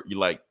you're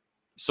like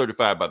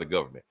certified by the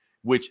government,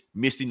 which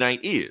Misty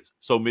Knight is.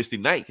 So Misty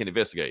Knight can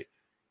investigate.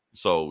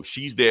 So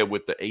she's there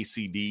with the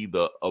ACD,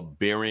 the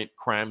Aberrant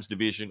Crimes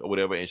Division or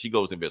whatever, and she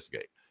goes to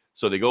investigate.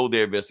 So they go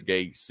there,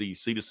 investigate, see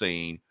the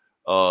scene,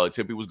 tell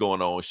people what's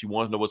going on. She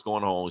wants to know what's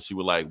going on. She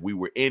was like, "We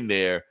were in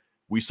there.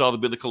 We saw the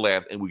building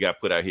collapse, and we got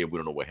put out here. We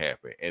don't know what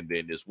happened." And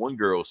then this one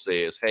girl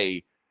says,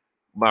 "Hey,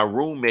 my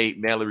roommate,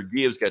 Mallory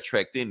Gibbs, got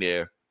tracked in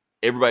there.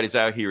 Everybody's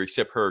out here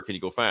except her. Can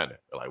you go find her?"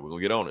 They're like, "We're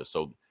going to get on it."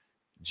 So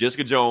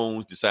Jessica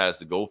Jones decides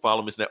to go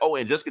follow Miss Knight. Oh,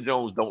 and Jessica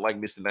Jones don't like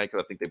Mr. Knight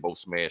because I think they both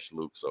smashed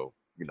Luke. So,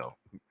 you know,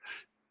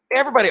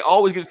 everybody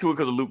always gets to it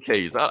because of Luke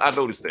Cage. I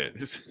noticed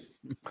that.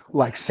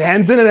 Like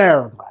sands in an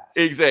hourglass.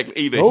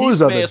 Exactly.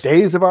 Those are the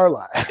days of our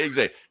life.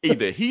 Exactly.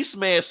 Either he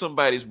smashed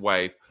somebody's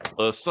wife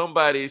or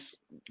somebody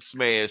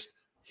smashed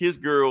his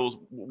girls,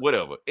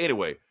 whatever.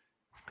 Anyway.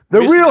 The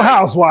Mr. Real Knight,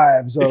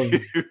 Housewives of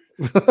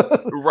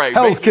right,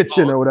 Hell's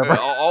Kitchen or whatever.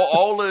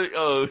 All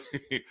the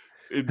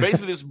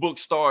basically, this book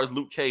stars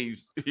Luke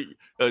Cage,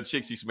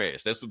 chicks he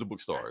smashed. That's what the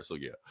book stars. So,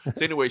 yeah.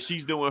 So, anyway,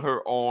 she's doing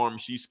her arm.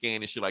 She's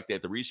scanning shit like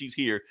that. The reason she's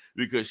here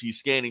because she's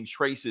scanning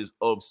traces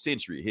of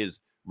Century, his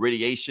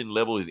radiation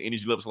level, his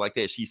energy levels like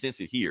that. She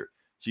sensed it here.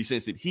 She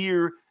sensed it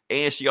here,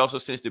 and she also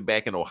sensed it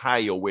back in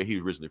Ohio where he's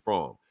originally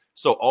from.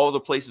 So, all the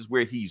places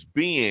where he's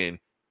been,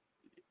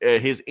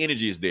 his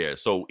energy is there.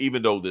 So,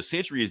 even though the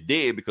Century is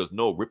dead because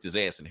Noah ripped his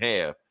ass in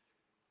half,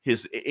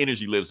 his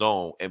energy lives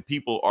on, and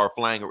people are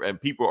flying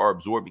and people are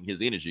absorbing his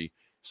energy.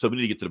 So we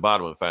need to get to the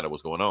bottom and find out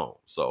what's going on.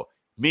 So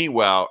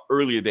meanwhile,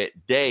 earlier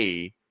that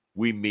day,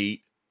 we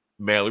meet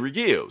Mallory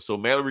Gibbs. So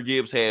Mallory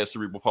Gibbs has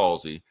cerebral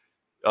palsy.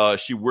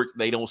 She worked,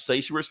 they don't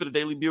say she works for the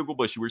Daily Bugle,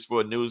 but she works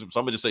for a news.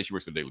 So I'm going to just say she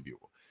works for the Daily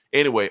Bugle.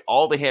 Anyway,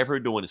 all they have her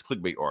doing is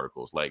clickbait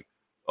articles like,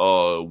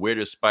 where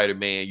does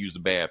Spider-Man use the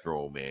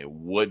bathroom, man?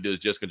 What does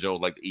Jessica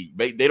Jones like to eat?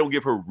 They don't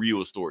give her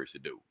real stories to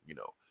do, you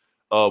know.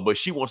 But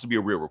she wants to be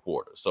a real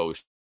reporter. So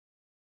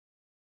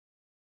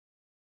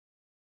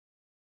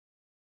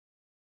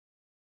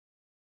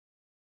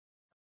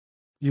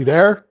You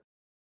there?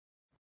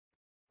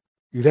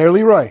 You there,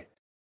 Leroy?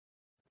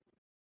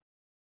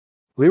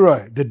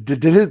 Leroy,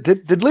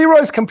 did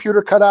Leroy's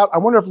computer cut out? I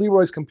wonder if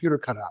Leroy's computer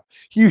cut out.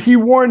 He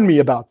warned me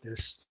about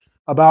this,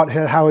 about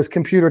how his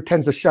computer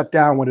tends to shut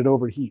down when it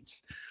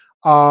overheats.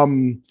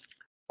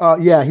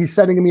 Yeah, he's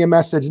sending me a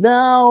message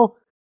now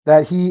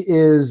that he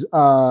is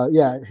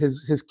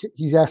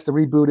he's asked to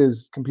reboot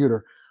his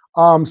computer.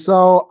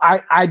 So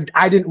I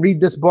didn't read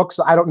this book,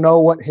 so I don't know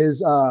what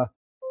his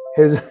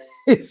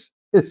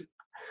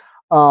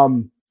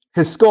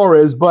score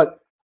is, but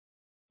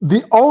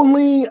the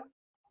only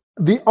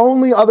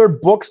other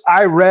books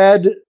I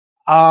read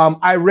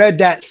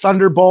that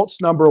Thunderbolts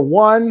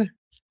 #1,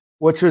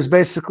 which was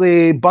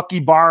basically Bucky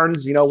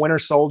Barnes, Winter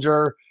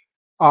Soldier,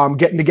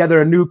 getting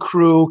together a new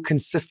crew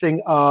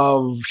consisting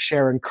of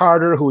Sharon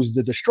Carter, who's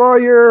the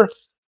Destroyer,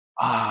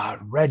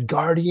 Red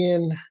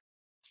Guardian,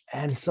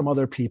 and some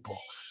other people.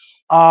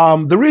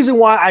 The reason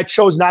why I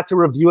chose not to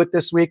review it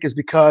this week is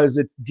because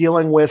it's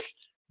dealing with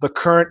the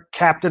current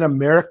Captain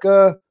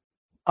America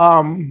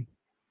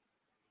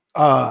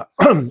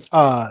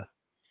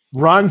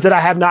runs that I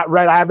have not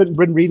read. I haven't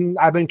been reading.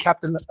 I've been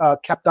kept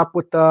up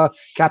with the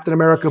Captain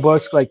America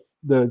books, like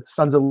the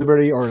Sons of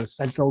Liberty or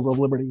Sentinels of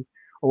Liberty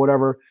or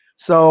whatever.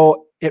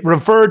 So it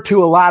referred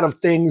to a lot of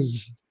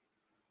things,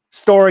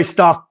 story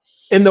stuff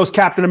in those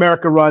Captain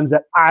America runs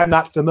that I'm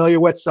not familiar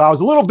with. So I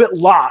was a little bit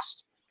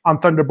lost on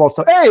Thunderbolts.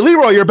 So, hey,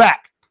 Leroy, you're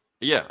back.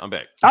 Yeah, I'm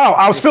back. Oh,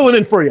 I was filling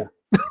in for you.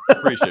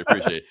 Appreciate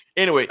it.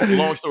 Anyway,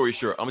 long story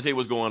short, I'm gonna tell you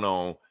what's going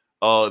on.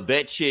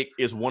 That chick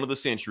is one of the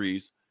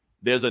sentries.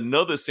 There's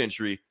another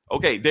sentry.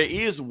 Okay, there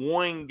is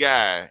one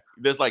guy.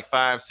 There's like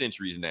 5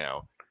 sentries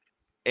now,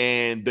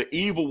 and the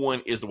evil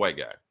one is the white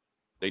guy.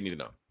 They need to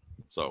know.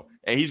 So,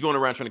 and he's going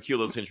around trying to kill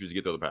those sentries to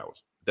get the other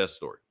powers. That's the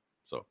story.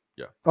 So,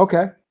 yeah.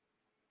 Okay.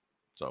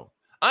 So,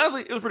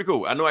 honestly, it was pretty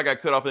cool. I know I got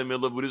cut off in the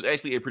middle of it, but it was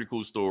actually a pretty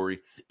cool story.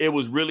 It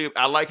was really,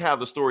 I like how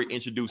the story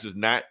introduces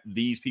not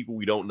these people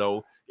we don't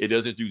know. It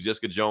doesn't do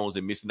Jessica Jones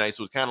and Misty Knight.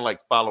 So it's kind of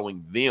like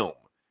following them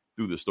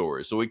through the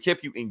story. So it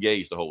kept you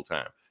engaged the whole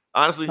time.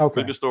 Honestly,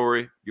 pretty good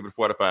story. Give it a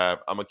 4 out of 5.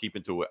 I'm going to keep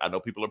into it. I know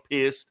people are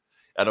pissed.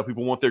 I know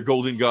people want their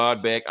golden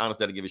god back.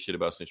 Honestly, I don't give a shit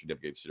about Century. Never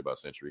gave a shit about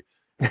Century.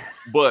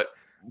 But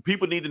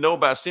people need to know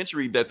about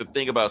Century that the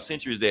thing about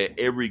Century is that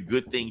every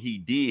good thing he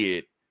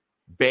did,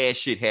 bad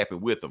shit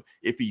happened with him.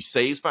 If he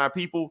saves 5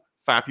 people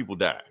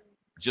die.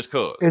 Just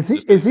cause.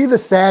 Is he the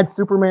sad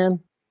Superman?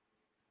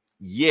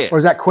 Yes. Or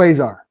is that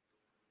Quasar?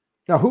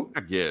 No, who? I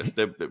guess.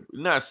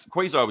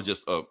 Quasar was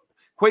just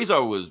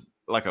Quasar was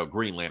like a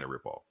Green Lantern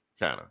ripoff,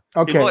 kind of.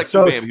 Okay. He was like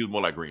Superman, he was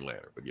more like Green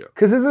Lantern, but yeah.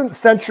 Because isn't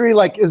Sentry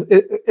like is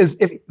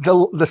if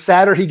the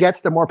sadder he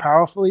gets, the more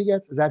powerful he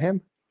gets? Is that him?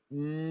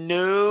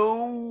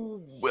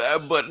 No,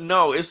 but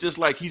no, it's just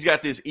like he's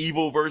got this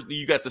evil version.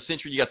 You got the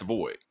Sentry, you got the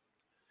Void.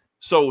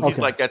 So he's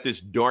like got this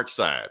dark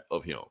side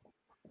of him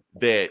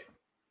that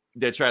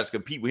tries to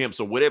compete with him.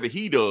 So whatever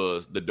he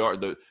does,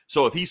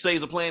 so if he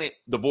saves a planet,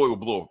 the Void will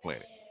blow up a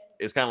planet.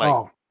 It's kind of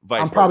like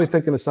vice versa. Probably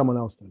thinking of someing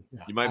else then.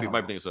 Yeah, you might be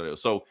thinking of someone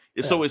else. So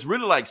it's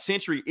really like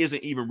Sentry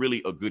isn't even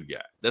really a good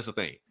guy. That's the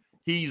thing.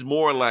 He's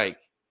more like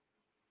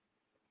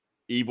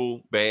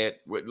evil, bad.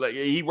 Like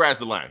he rides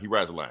the line.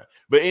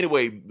 But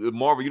anyway, the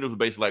Marvel Universe is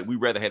basically like, we'd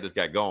rather have this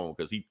guy gone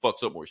because he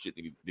fucks up more shit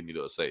than he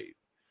does save.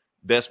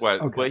 That's why.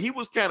 Okay. But he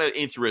was kind of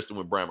interesting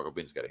when Brian Michael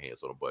Bendis got a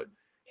hands on him. But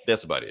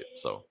that's about it.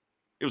 So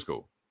it was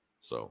cool.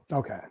 So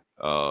okay.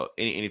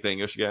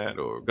 Anything else you got?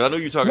 Or because I know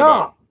you're talking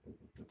about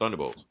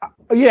Thunderbolts.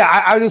 Yeah,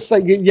 I was just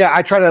like,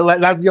 I try to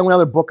that's the only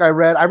other book I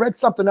read. I read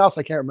something else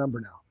I can't remember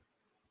now.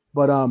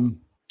 But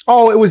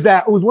it was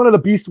one of the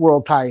Beast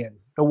World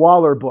tie-ins, the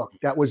Waller book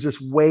that was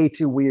just way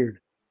too weird.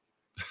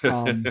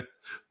 It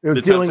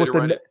was dealing with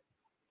the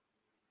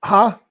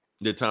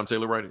Did Tom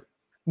Taylor write it?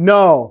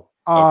 No.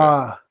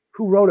 Okay.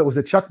 Who wrote it? Was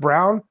it Chuck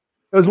Brown?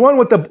 It was one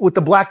with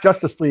the Black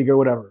Justice League or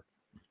whatever.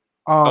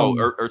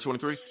 Earth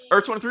 23?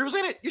 Earth 23 was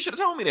in it? You should have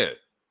told me that.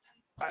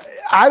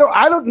 I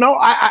don't know.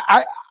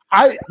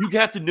 You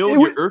have to know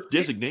your Earth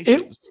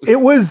designations. It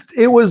was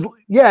there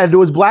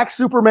was Black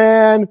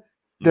Superman.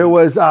 There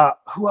was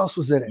who else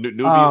was in it?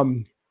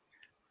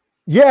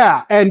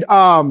 And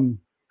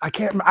I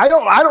can't.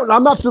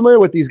 I'm not familiar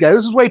with these guys.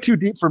 This is way too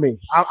deep for me.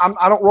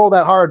 I don't roll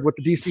that hard with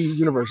the DC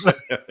universe.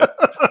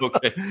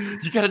 Okay,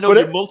 you got to know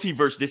your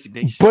multiverse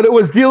designation. But it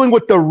was dealing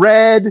with the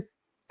red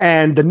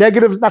and the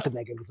negatives, not the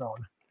negative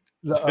zone.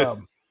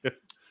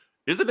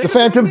 Is it the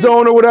Phantom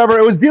Zone or whatever?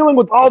 It was dealing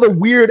with all the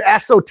weird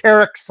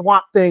esoteric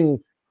Swamp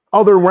Thing,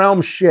 other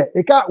realm shit.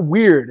 It got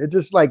weird. It's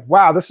just like,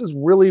 wow, this is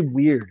really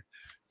weird.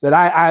 That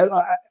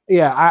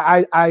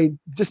I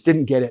just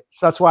didn't get it.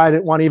 So that's why I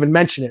didn't want to even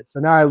mention it.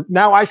 So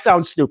now I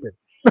sound stupid.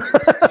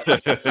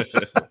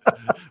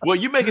 Well,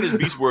 you're making this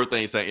Beast World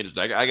thing sound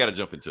interesting. I got to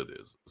jump into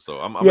this. So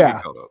I'm gonna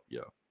get caught up.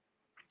 Yeah.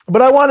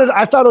 But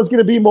I thought it was going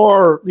to be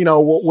more,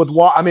 with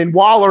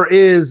Waller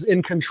is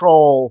in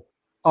control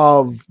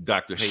of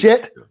Dr. Hate.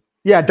 Shit.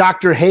 Yeah,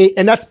 Dr. Hate.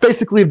 And that's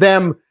basically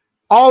them.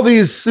 All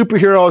these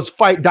superheroes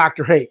fight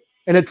Dr. Hate.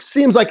 And it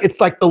seems like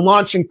it's like the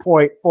launching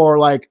point for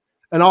like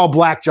an all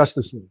black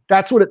Justice League.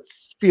 That's what it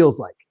feels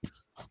like.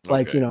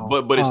 Like, okay.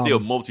 But it's still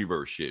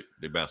multiverse shit.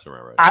 They bounce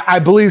around, right? I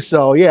believe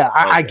so. Yeah.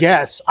 I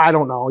guess. I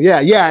don't know.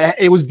 Yeah.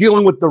 It was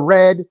dealing with the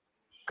red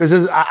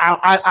because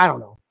I don't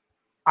know.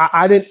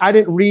 I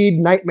didn't read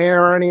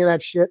Nightmare or any of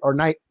that shit or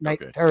Night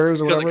Terrors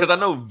or whatever. Because I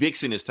know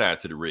Vixen is tied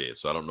to the red,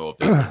 so I don't know if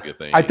that's gonna be a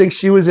thing. I think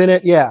she was in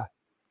it. Yeah,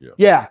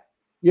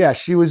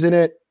 she was in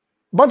it.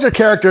 A bunch of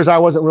characters I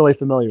wasn't really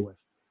familiar with.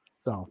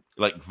 So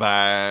like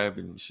Vibe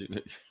and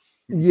shit.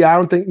 Yeah, I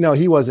don't think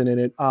he wasn't in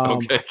it. I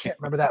can't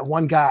remember that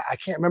one guy. I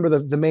can't remember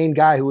the main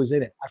guy who was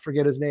in it. I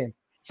forget his name.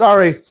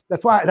 Sorry.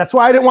 That's why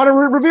I didn't want to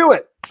review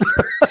it.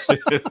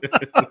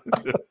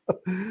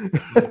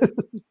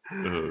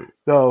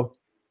 So.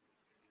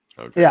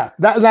 Okay. Yeah,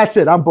 that's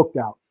it. I'm booked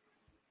out.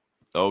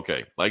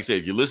 Okay. Like I said,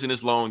 if you listen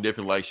this long,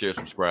 definitely like, share,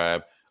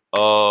 subscribe.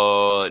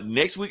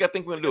 Next week, I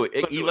think we're going to do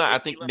it. Eli, I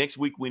think next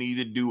week we need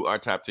to do our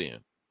top 10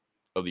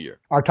 of the year.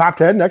 Our top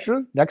 10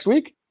 next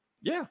week?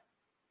 Yeah.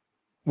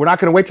 We're not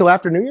going to wait till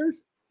after New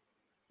Year's?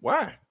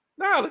 Why?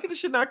 Nah, look at this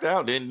shit knocked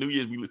out. Then New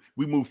Year's,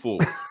 we move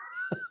forward.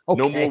 Okay.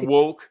 No more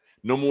woke.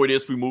 No more of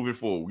this. We moving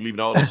forward. We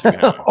leaving all this shit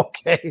behind.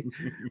 Okay.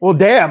 Well,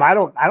 damn. I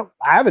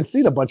haven't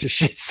seen a bunch of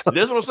shit. So.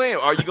 That's what I'm saying.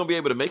 Are you gonna be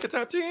able to make a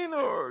top 10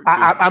 or?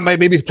 I might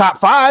maybe top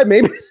 5,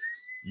 maybe.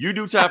 You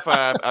do top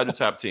 5. I do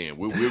top 10.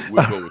 We'll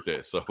go with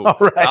that. So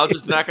right. I'll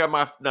just knock out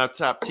my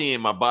top 10,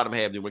 my bottom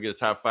half. Then we'll get a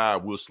top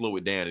 5. We'll slow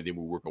it down and then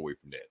we'll work our way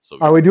from that. So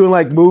are we doing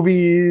like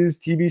movies,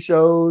 TV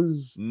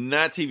shows?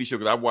 Not TV show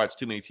because I watch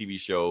too many TV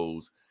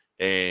shows,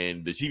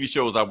 and the TV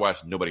shows I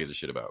watch nobody gives a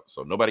shit about.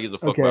 So nobody gives a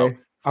fuck about.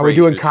 Are we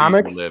doing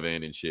comics?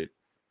 11 and shit.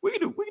 We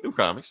can do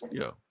comics.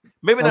 Yeah,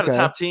 maybe not a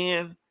top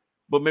 10,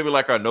 but maybe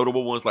like our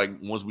notable ones, like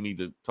ones we need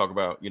to talk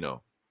about.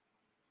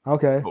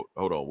 Okay.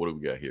 Hold on. What do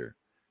we got here?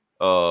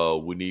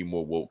 We need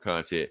more woke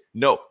content.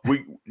 No,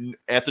 we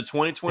after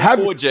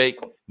 2024, Jake.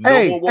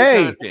 No more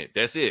woke content.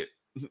 That's it.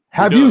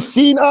 Have you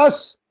seen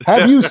us?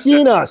 Have you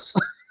seen us?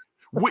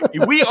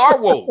 We are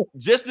woke.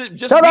 Just being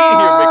here make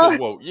us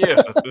woke.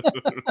 Yeah.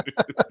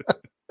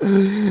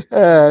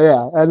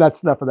 Yeah, and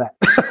that's enough of that.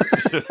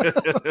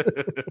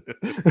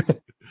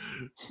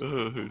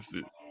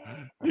 Shit.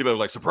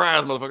 Like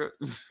surprise, motherfucker.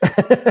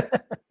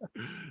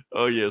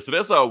 Oh yeah, so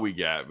that's all we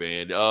got,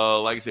 man.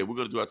 Like I said, we're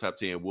gonna do our top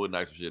 10. We'll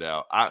knock some shit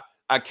out.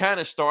 I kind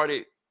of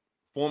started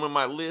forming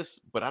my list,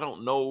 but I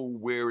don't know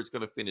where it's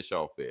gonna finish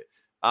off at.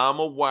 I'm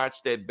gonna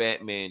watch that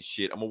Batman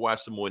shit. I'm gonna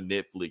watch some more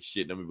Netflix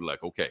shit, and I'm gonna be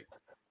like, okay,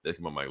 that's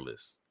on my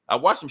list. I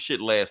watched some shit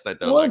last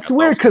night. Well, it's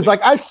weird because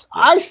I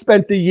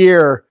spent the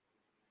year,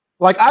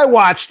 I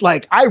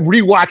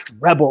rewatched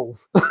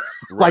Rebels,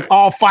 like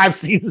all 5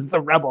 seasons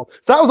of Rebels.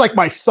 So that was like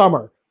my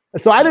summer.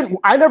 So I didn't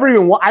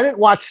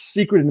watch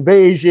Secret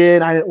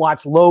Invasion. I didn't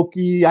watch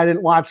Loki. I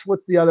didn't watch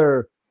what's the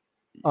other.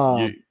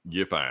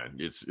 You're fine.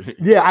 It's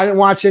yeah. I didn't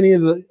watch any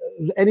of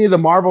the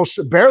Marvel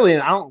barely.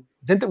 And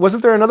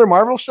wasn't there another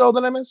Marvel show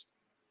that I missed?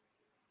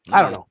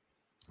 I don't know.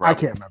 Probably. I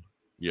can't remember.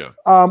 Yeah.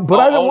 But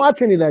I didn't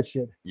watch any of that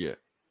shit. Yeah.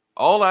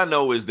 All I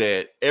know is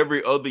that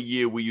every other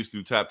year we used to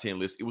do top 10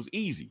 lists. It was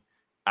easy.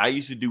 I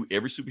used to do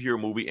every superhero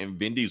movie and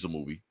Vin Diesel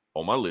movie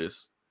on my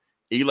list.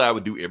 Eli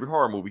would do every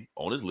horror movie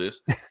on his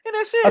list, and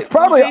that's it.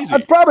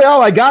 That's probably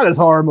all I got is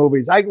horror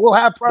movies. I will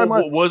have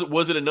probably.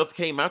 Was it enough that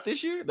came out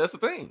this year? That's the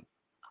thing.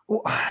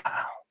 Well, I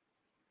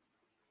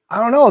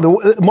don't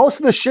know.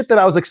 Most of the shit that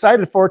I was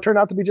excited for turned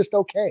out to be just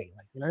okay.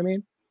 You know what I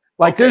mean?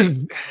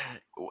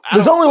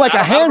 There's only like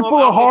a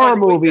handful of horror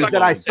movies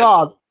that I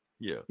saw.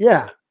 Yeah.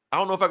 Yeah. I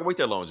don't know if I can wait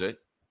that long, Jay.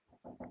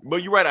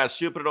 But you're right. I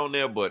should put it on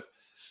there, but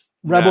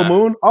Rebel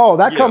Moon. Oh,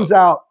 that comes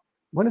out.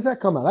 When does that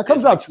come out? That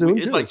comes out soon.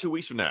 It's like 2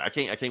 weeks from now. I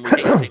can't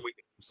wait.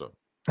 So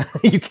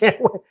you can't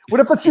wait.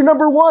 What if it's your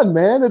number one,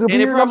 man? It'll be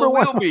your number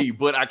one. It probably will be,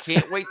 but I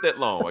can't wait that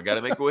long. I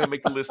gotta go ahead and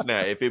make the list now.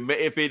 If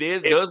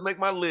it does make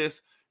my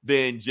list,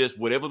 then just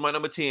whatever's my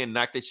number 10,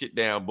 knock that shit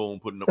down. Boom,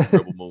 put it up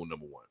Rebel Moon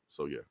number 1.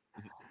 So yeah.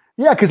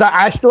 Yeah, because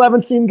I still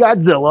haven't seen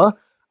Godzilla.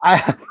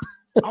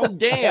 Oh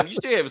damn! You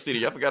still haven't seen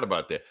it. I forgot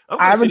about that.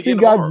 I haven't seen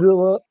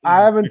Godzilla.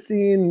 I haven't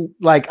seen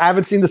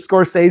the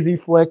Scorsese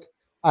flick.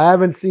 I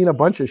haven't seen a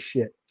bunch of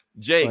shit.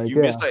 Jake, you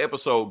missed that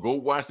episode. Go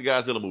watch the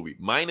Godzilla movie.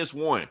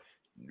 -1.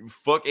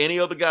 Fuck any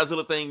other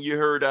Godzilla thing you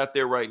heard out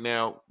there right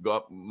now. Go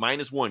up,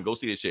 -1. Go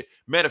see this shit.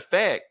 Matter of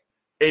fact,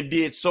 it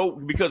did so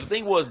because the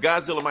thing was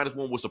Godzilla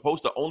 -1 was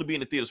supposed to only be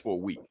in the theaters for a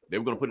week. They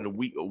were going to put it in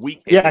a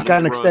week. Yeah, it got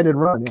an extended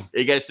run.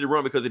 Yeah. It got an extended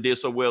run because it did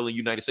so well in the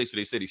United States, so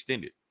they said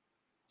extended.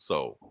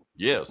 So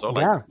yeah, so I'm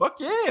like, fuck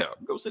yeah,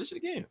 go see this shit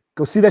again.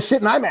 Go see that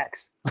shit in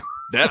IMAX.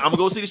 I'm gonna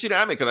go see the shit in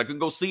IMAX because I couldn't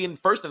go see it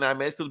first in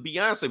IMAX because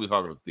Beyonce was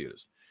talking to the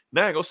theaters.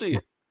 Now I go see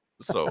it.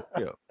 So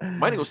yeah,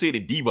 might go see it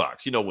in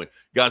D-Box. When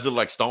Godzilla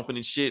like stomping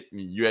and shit,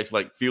 and you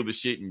actually like feel the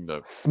shit and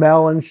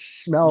smell the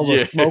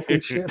smoke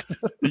and shit.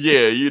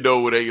 Yeah,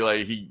 where they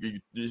like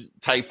he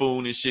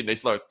typhoon and shit, and they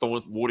start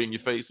throwing water in your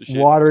face and shit.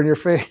 Water in your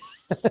face.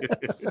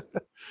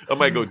 I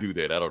might go do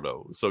that. I don't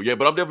know. So yeah,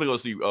 but I'm definitely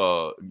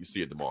gonna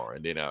see it tomorrow,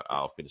 and then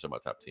I'll finish on my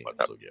top 10.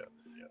 So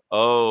yeah.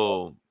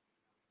 Oh,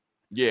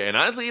 yeah, and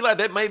honestly, Eli,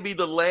 that might be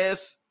the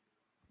last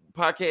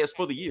podcast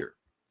for the year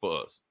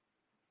for us.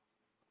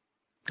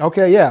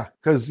 Okay, yeah,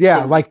 because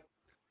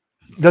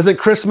doesn't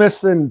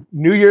Christmas and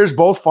New Year's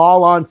both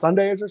fall on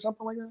Sundays or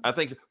something like that? I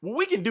think so. Well,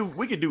 we can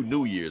do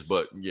New Year's,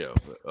 but yeah,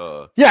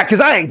 because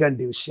I ain't gonna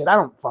do shit. I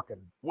don't fucking.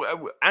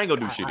 I ain't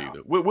gonna do shit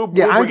either.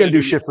 I ain't gonna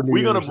do shit for New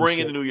Year's. We're gonna bring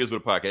in the New Year's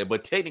with a podcast,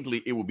 but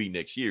technically it will be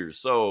next year.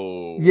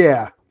 So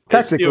yeah,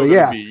 technically,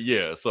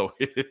 yeah. So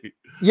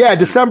yeah,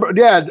 December.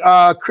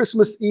 Yeah,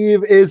 Christmas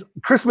Eve is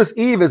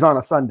on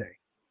a Sunday.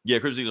 Yeah,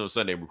 Christmas Eve is on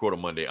Sunday. Record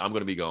on Monday. I'm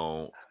gonna be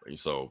gone.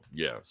 So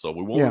yeah, so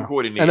we won't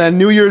record it. And then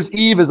New Year's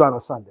Eve is on a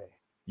Sunday.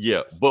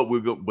 Yeah, but we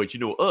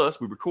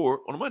record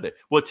on a Monday.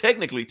 Well,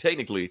 technically,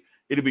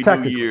 it'll be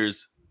New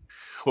Year's.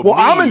 Well, me.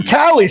 I'm in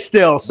Cali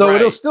still, so right.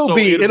 it'll still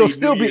be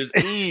New Year's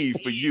Eve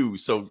for you.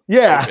 So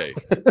yeah, okay,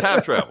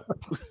 time travel.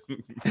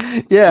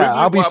 Yeah,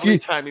 I'll be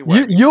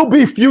you'll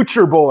be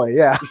future boy.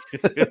 Yeah.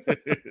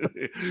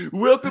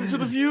 Welcome to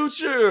the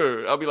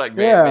future. I'll be like,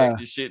 man,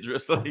 Max, shit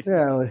dressed like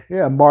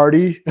yeah,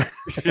 Marty. I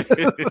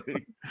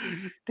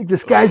think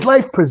this guy's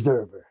life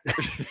preserver.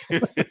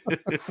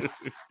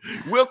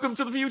 Welcome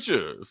to the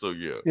future. So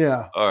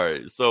yeah. All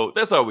right. So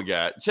that's all we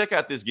got. Check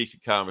out this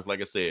Geeksy Comics.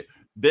 Like I said,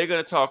 they're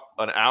gonna talk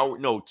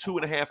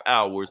 2.5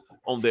 hours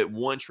on that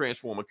one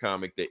Transformer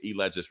comic that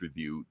Eli just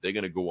reviewed. They're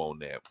gonna go on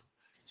that.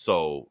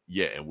 So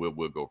yeah, and we'll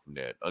go from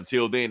that.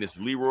 Until then, this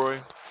is Leroy.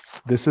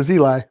 This is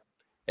Eli.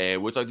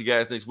 And we'll talk to you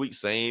guys next week.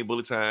 Same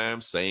bullet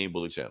time, same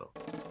bullet channel.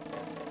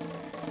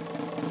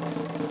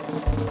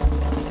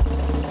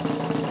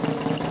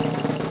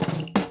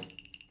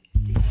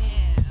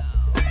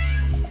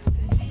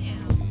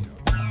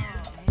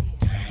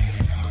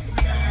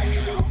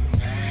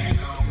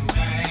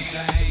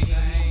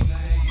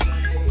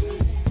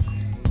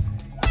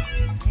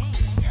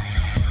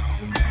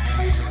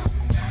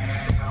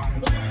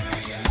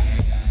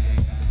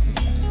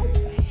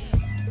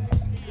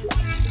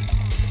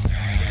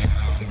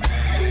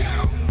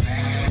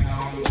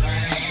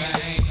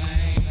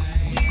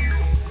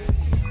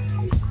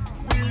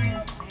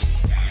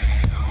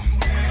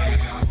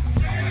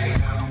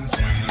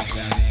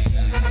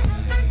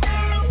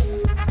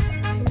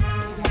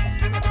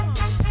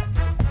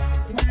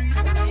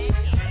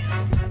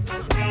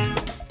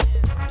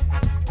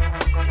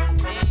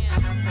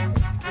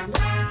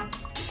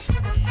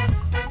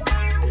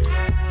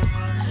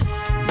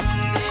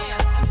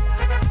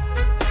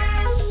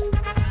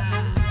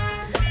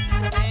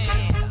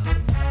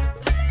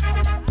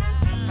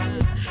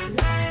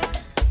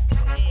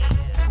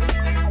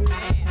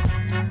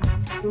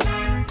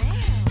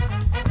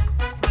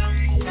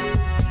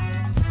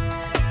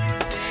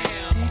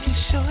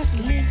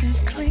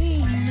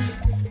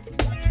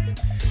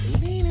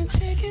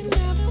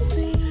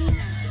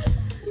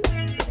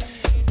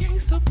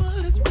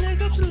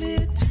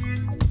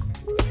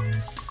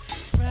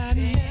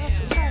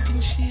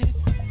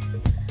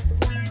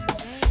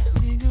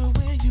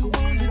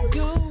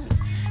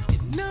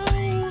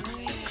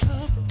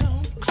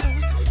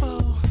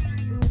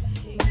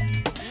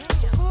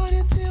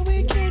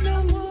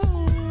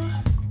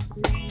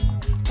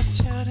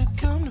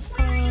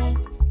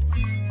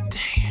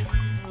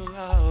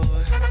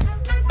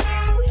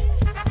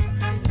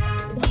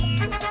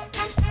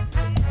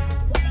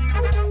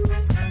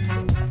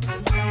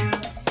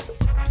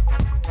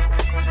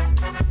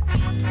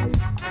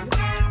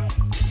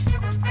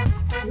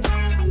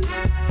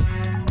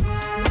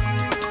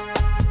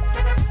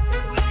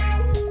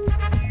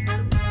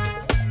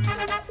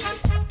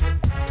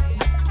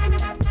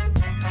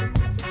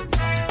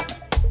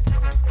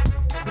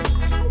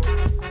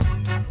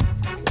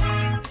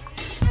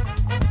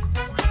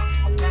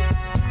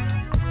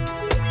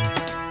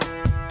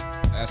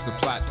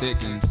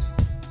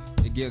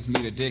 It gives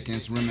me the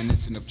Dickens,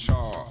 reminiscent of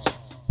Charles.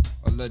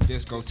 A little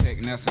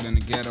discotheque nestled in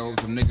the ghettos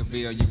of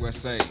Niggerville,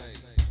 USA,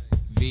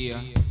 via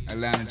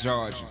Atlanta,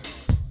 Georgia.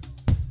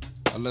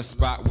 A little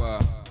spot where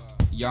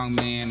young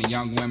men and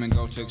young women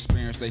go to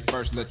experience their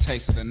first little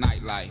taste of the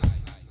nightlife.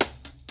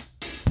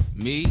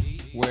 Me?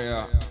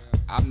 Well,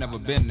 I've never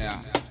been there.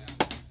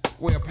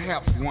 Well,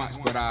 perhaps once,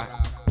 but I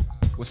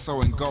was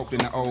so engulfed in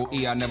the old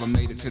I never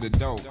made it to the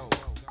door.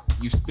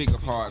 You speak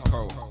of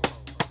hardcore.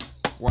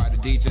 Why the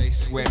DJ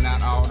sweating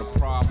out all the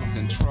problems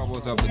and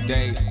troubles of the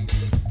day?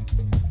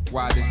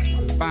 Why this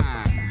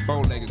fine,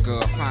 bow-legged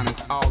girl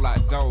finds all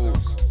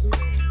outdoors?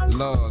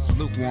 Loves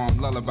lukewarm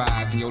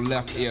lullabies in your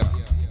left ear,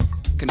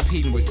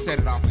 competing with Set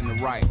It Off in the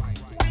right.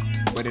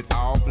 But it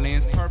all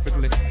blends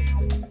perfectly.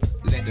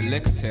 Let the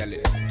liquor tell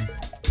it.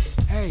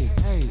 Hey,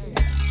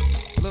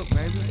 look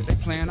baby, they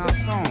playing our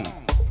song.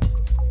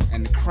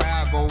 And the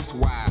crowd goes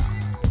wild,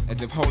 as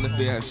if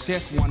Holyfield has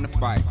just won the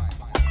fight.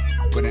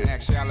 But in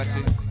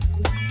actuality,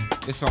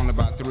 it's only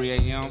about 3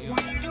 a.m.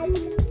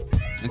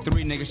 And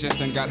 3 niggas just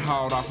done got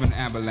hauled off in an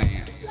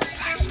ambulance.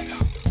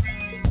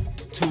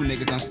 2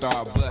 niggas done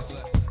started busting.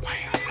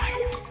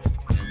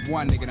 And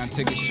 1 nigga done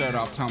took his shirt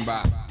off, talking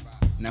about,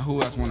 now who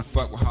else wanna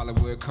fuck with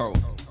Hollywood Cole?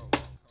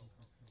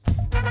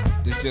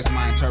 This just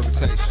my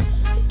interpretation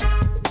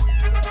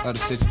of the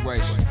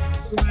situation.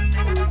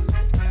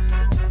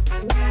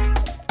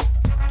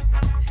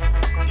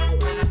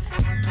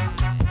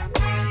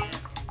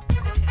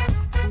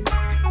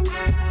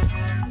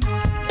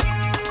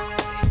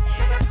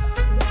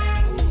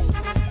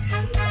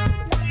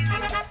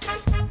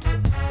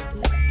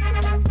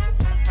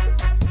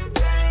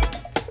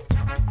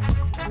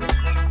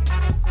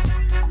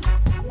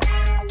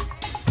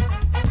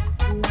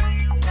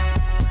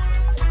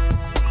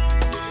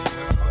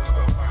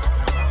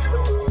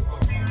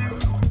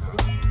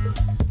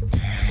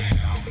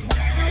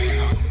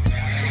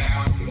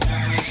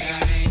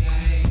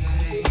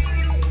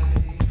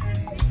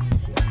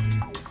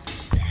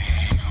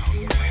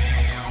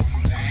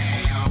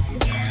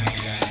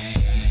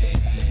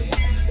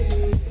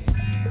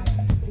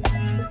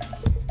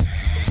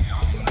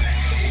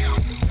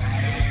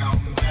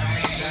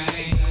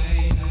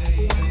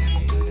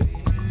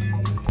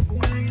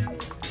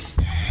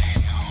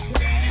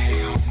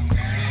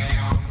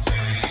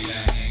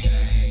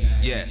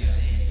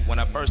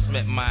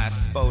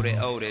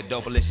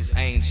 Dopalicious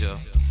angel,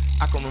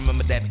 I can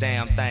remember that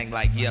damn thing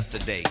like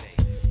yesterday.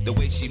 The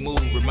way she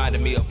moved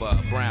reminded me of a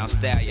brown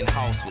stallion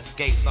horse with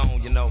skates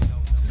on, you know.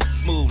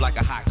 Smooth like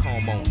a hot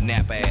comb on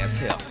Napa ass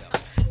hip.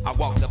 I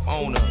walked up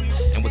on her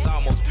and was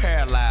almost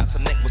paralyzed.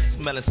 Her neck was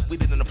smelling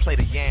sweeter than a plate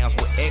of yams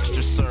with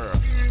extra syrup.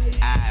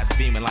 Eyes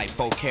beaming like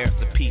 4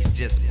 carats apiece,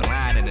 just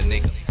blinding the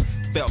nigga.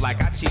 Felt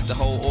like I cheated the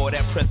whole order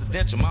that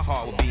presidential. My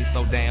heart would beat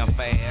so damn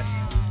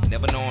fast.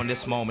 Never knowing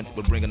this moment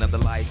would bring another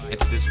life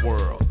into this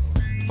world.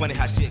 Funny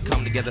how shit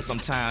come together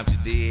sometimes, you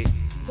dig.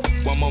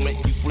 One moment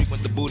you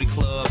frequent the booty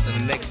clubs, and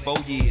the next 4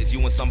 years you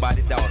and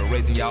somebody's daughter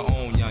raising your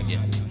own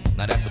youngin'.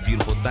 Now that's a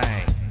beautiful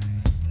thing.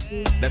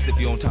 That's if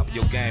you're on top of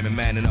your game and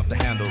man enough to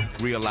handle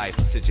real life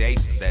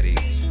situations, that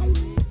is.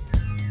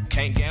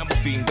 Can't gamble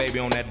feeding baby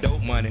on that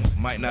dope money.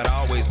 Might not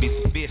always be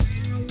sufficient.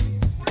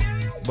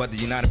 But the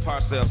United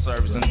Parcel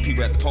Service and the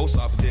people at the post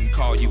office didn't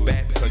call you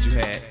back because you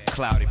had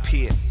cloudy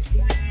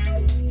piss.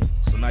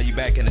 So now you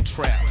back in the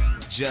trap.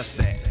 Just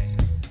that.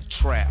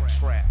 Trap.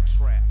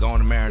 Go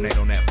on and marinate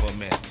on that for a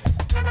minute.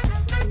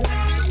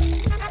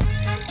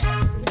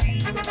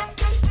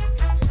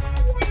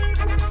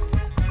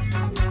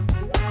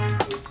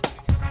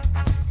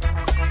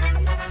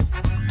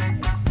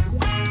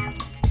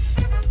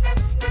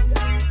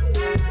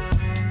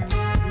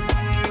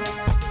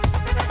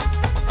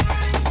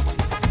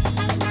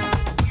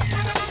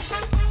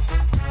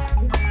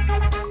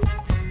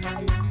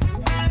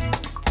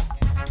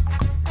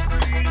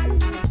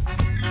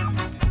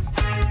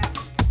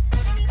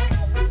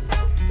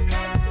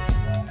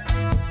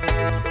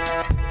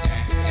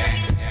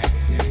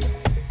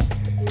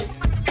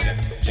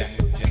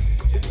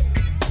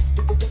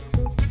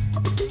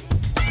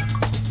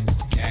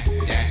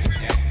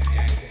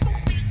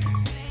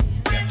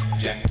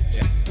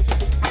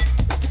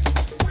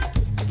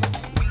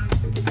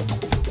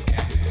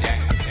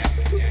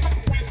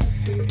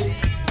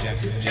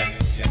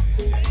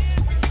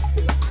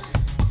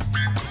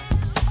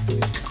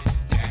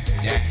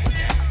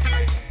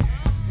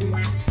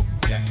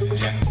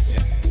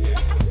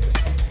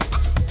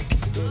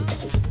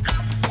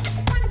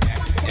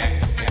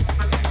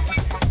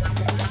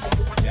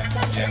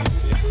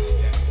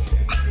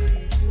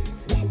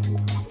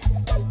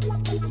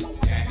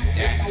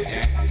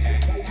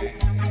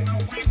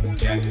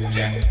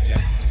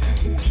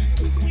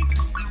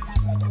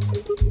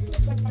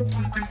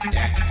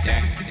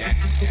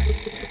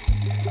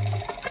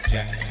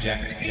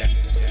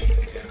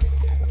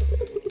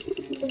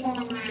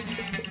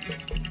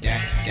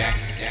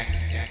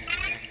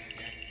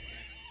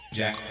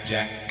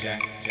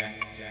 Jack.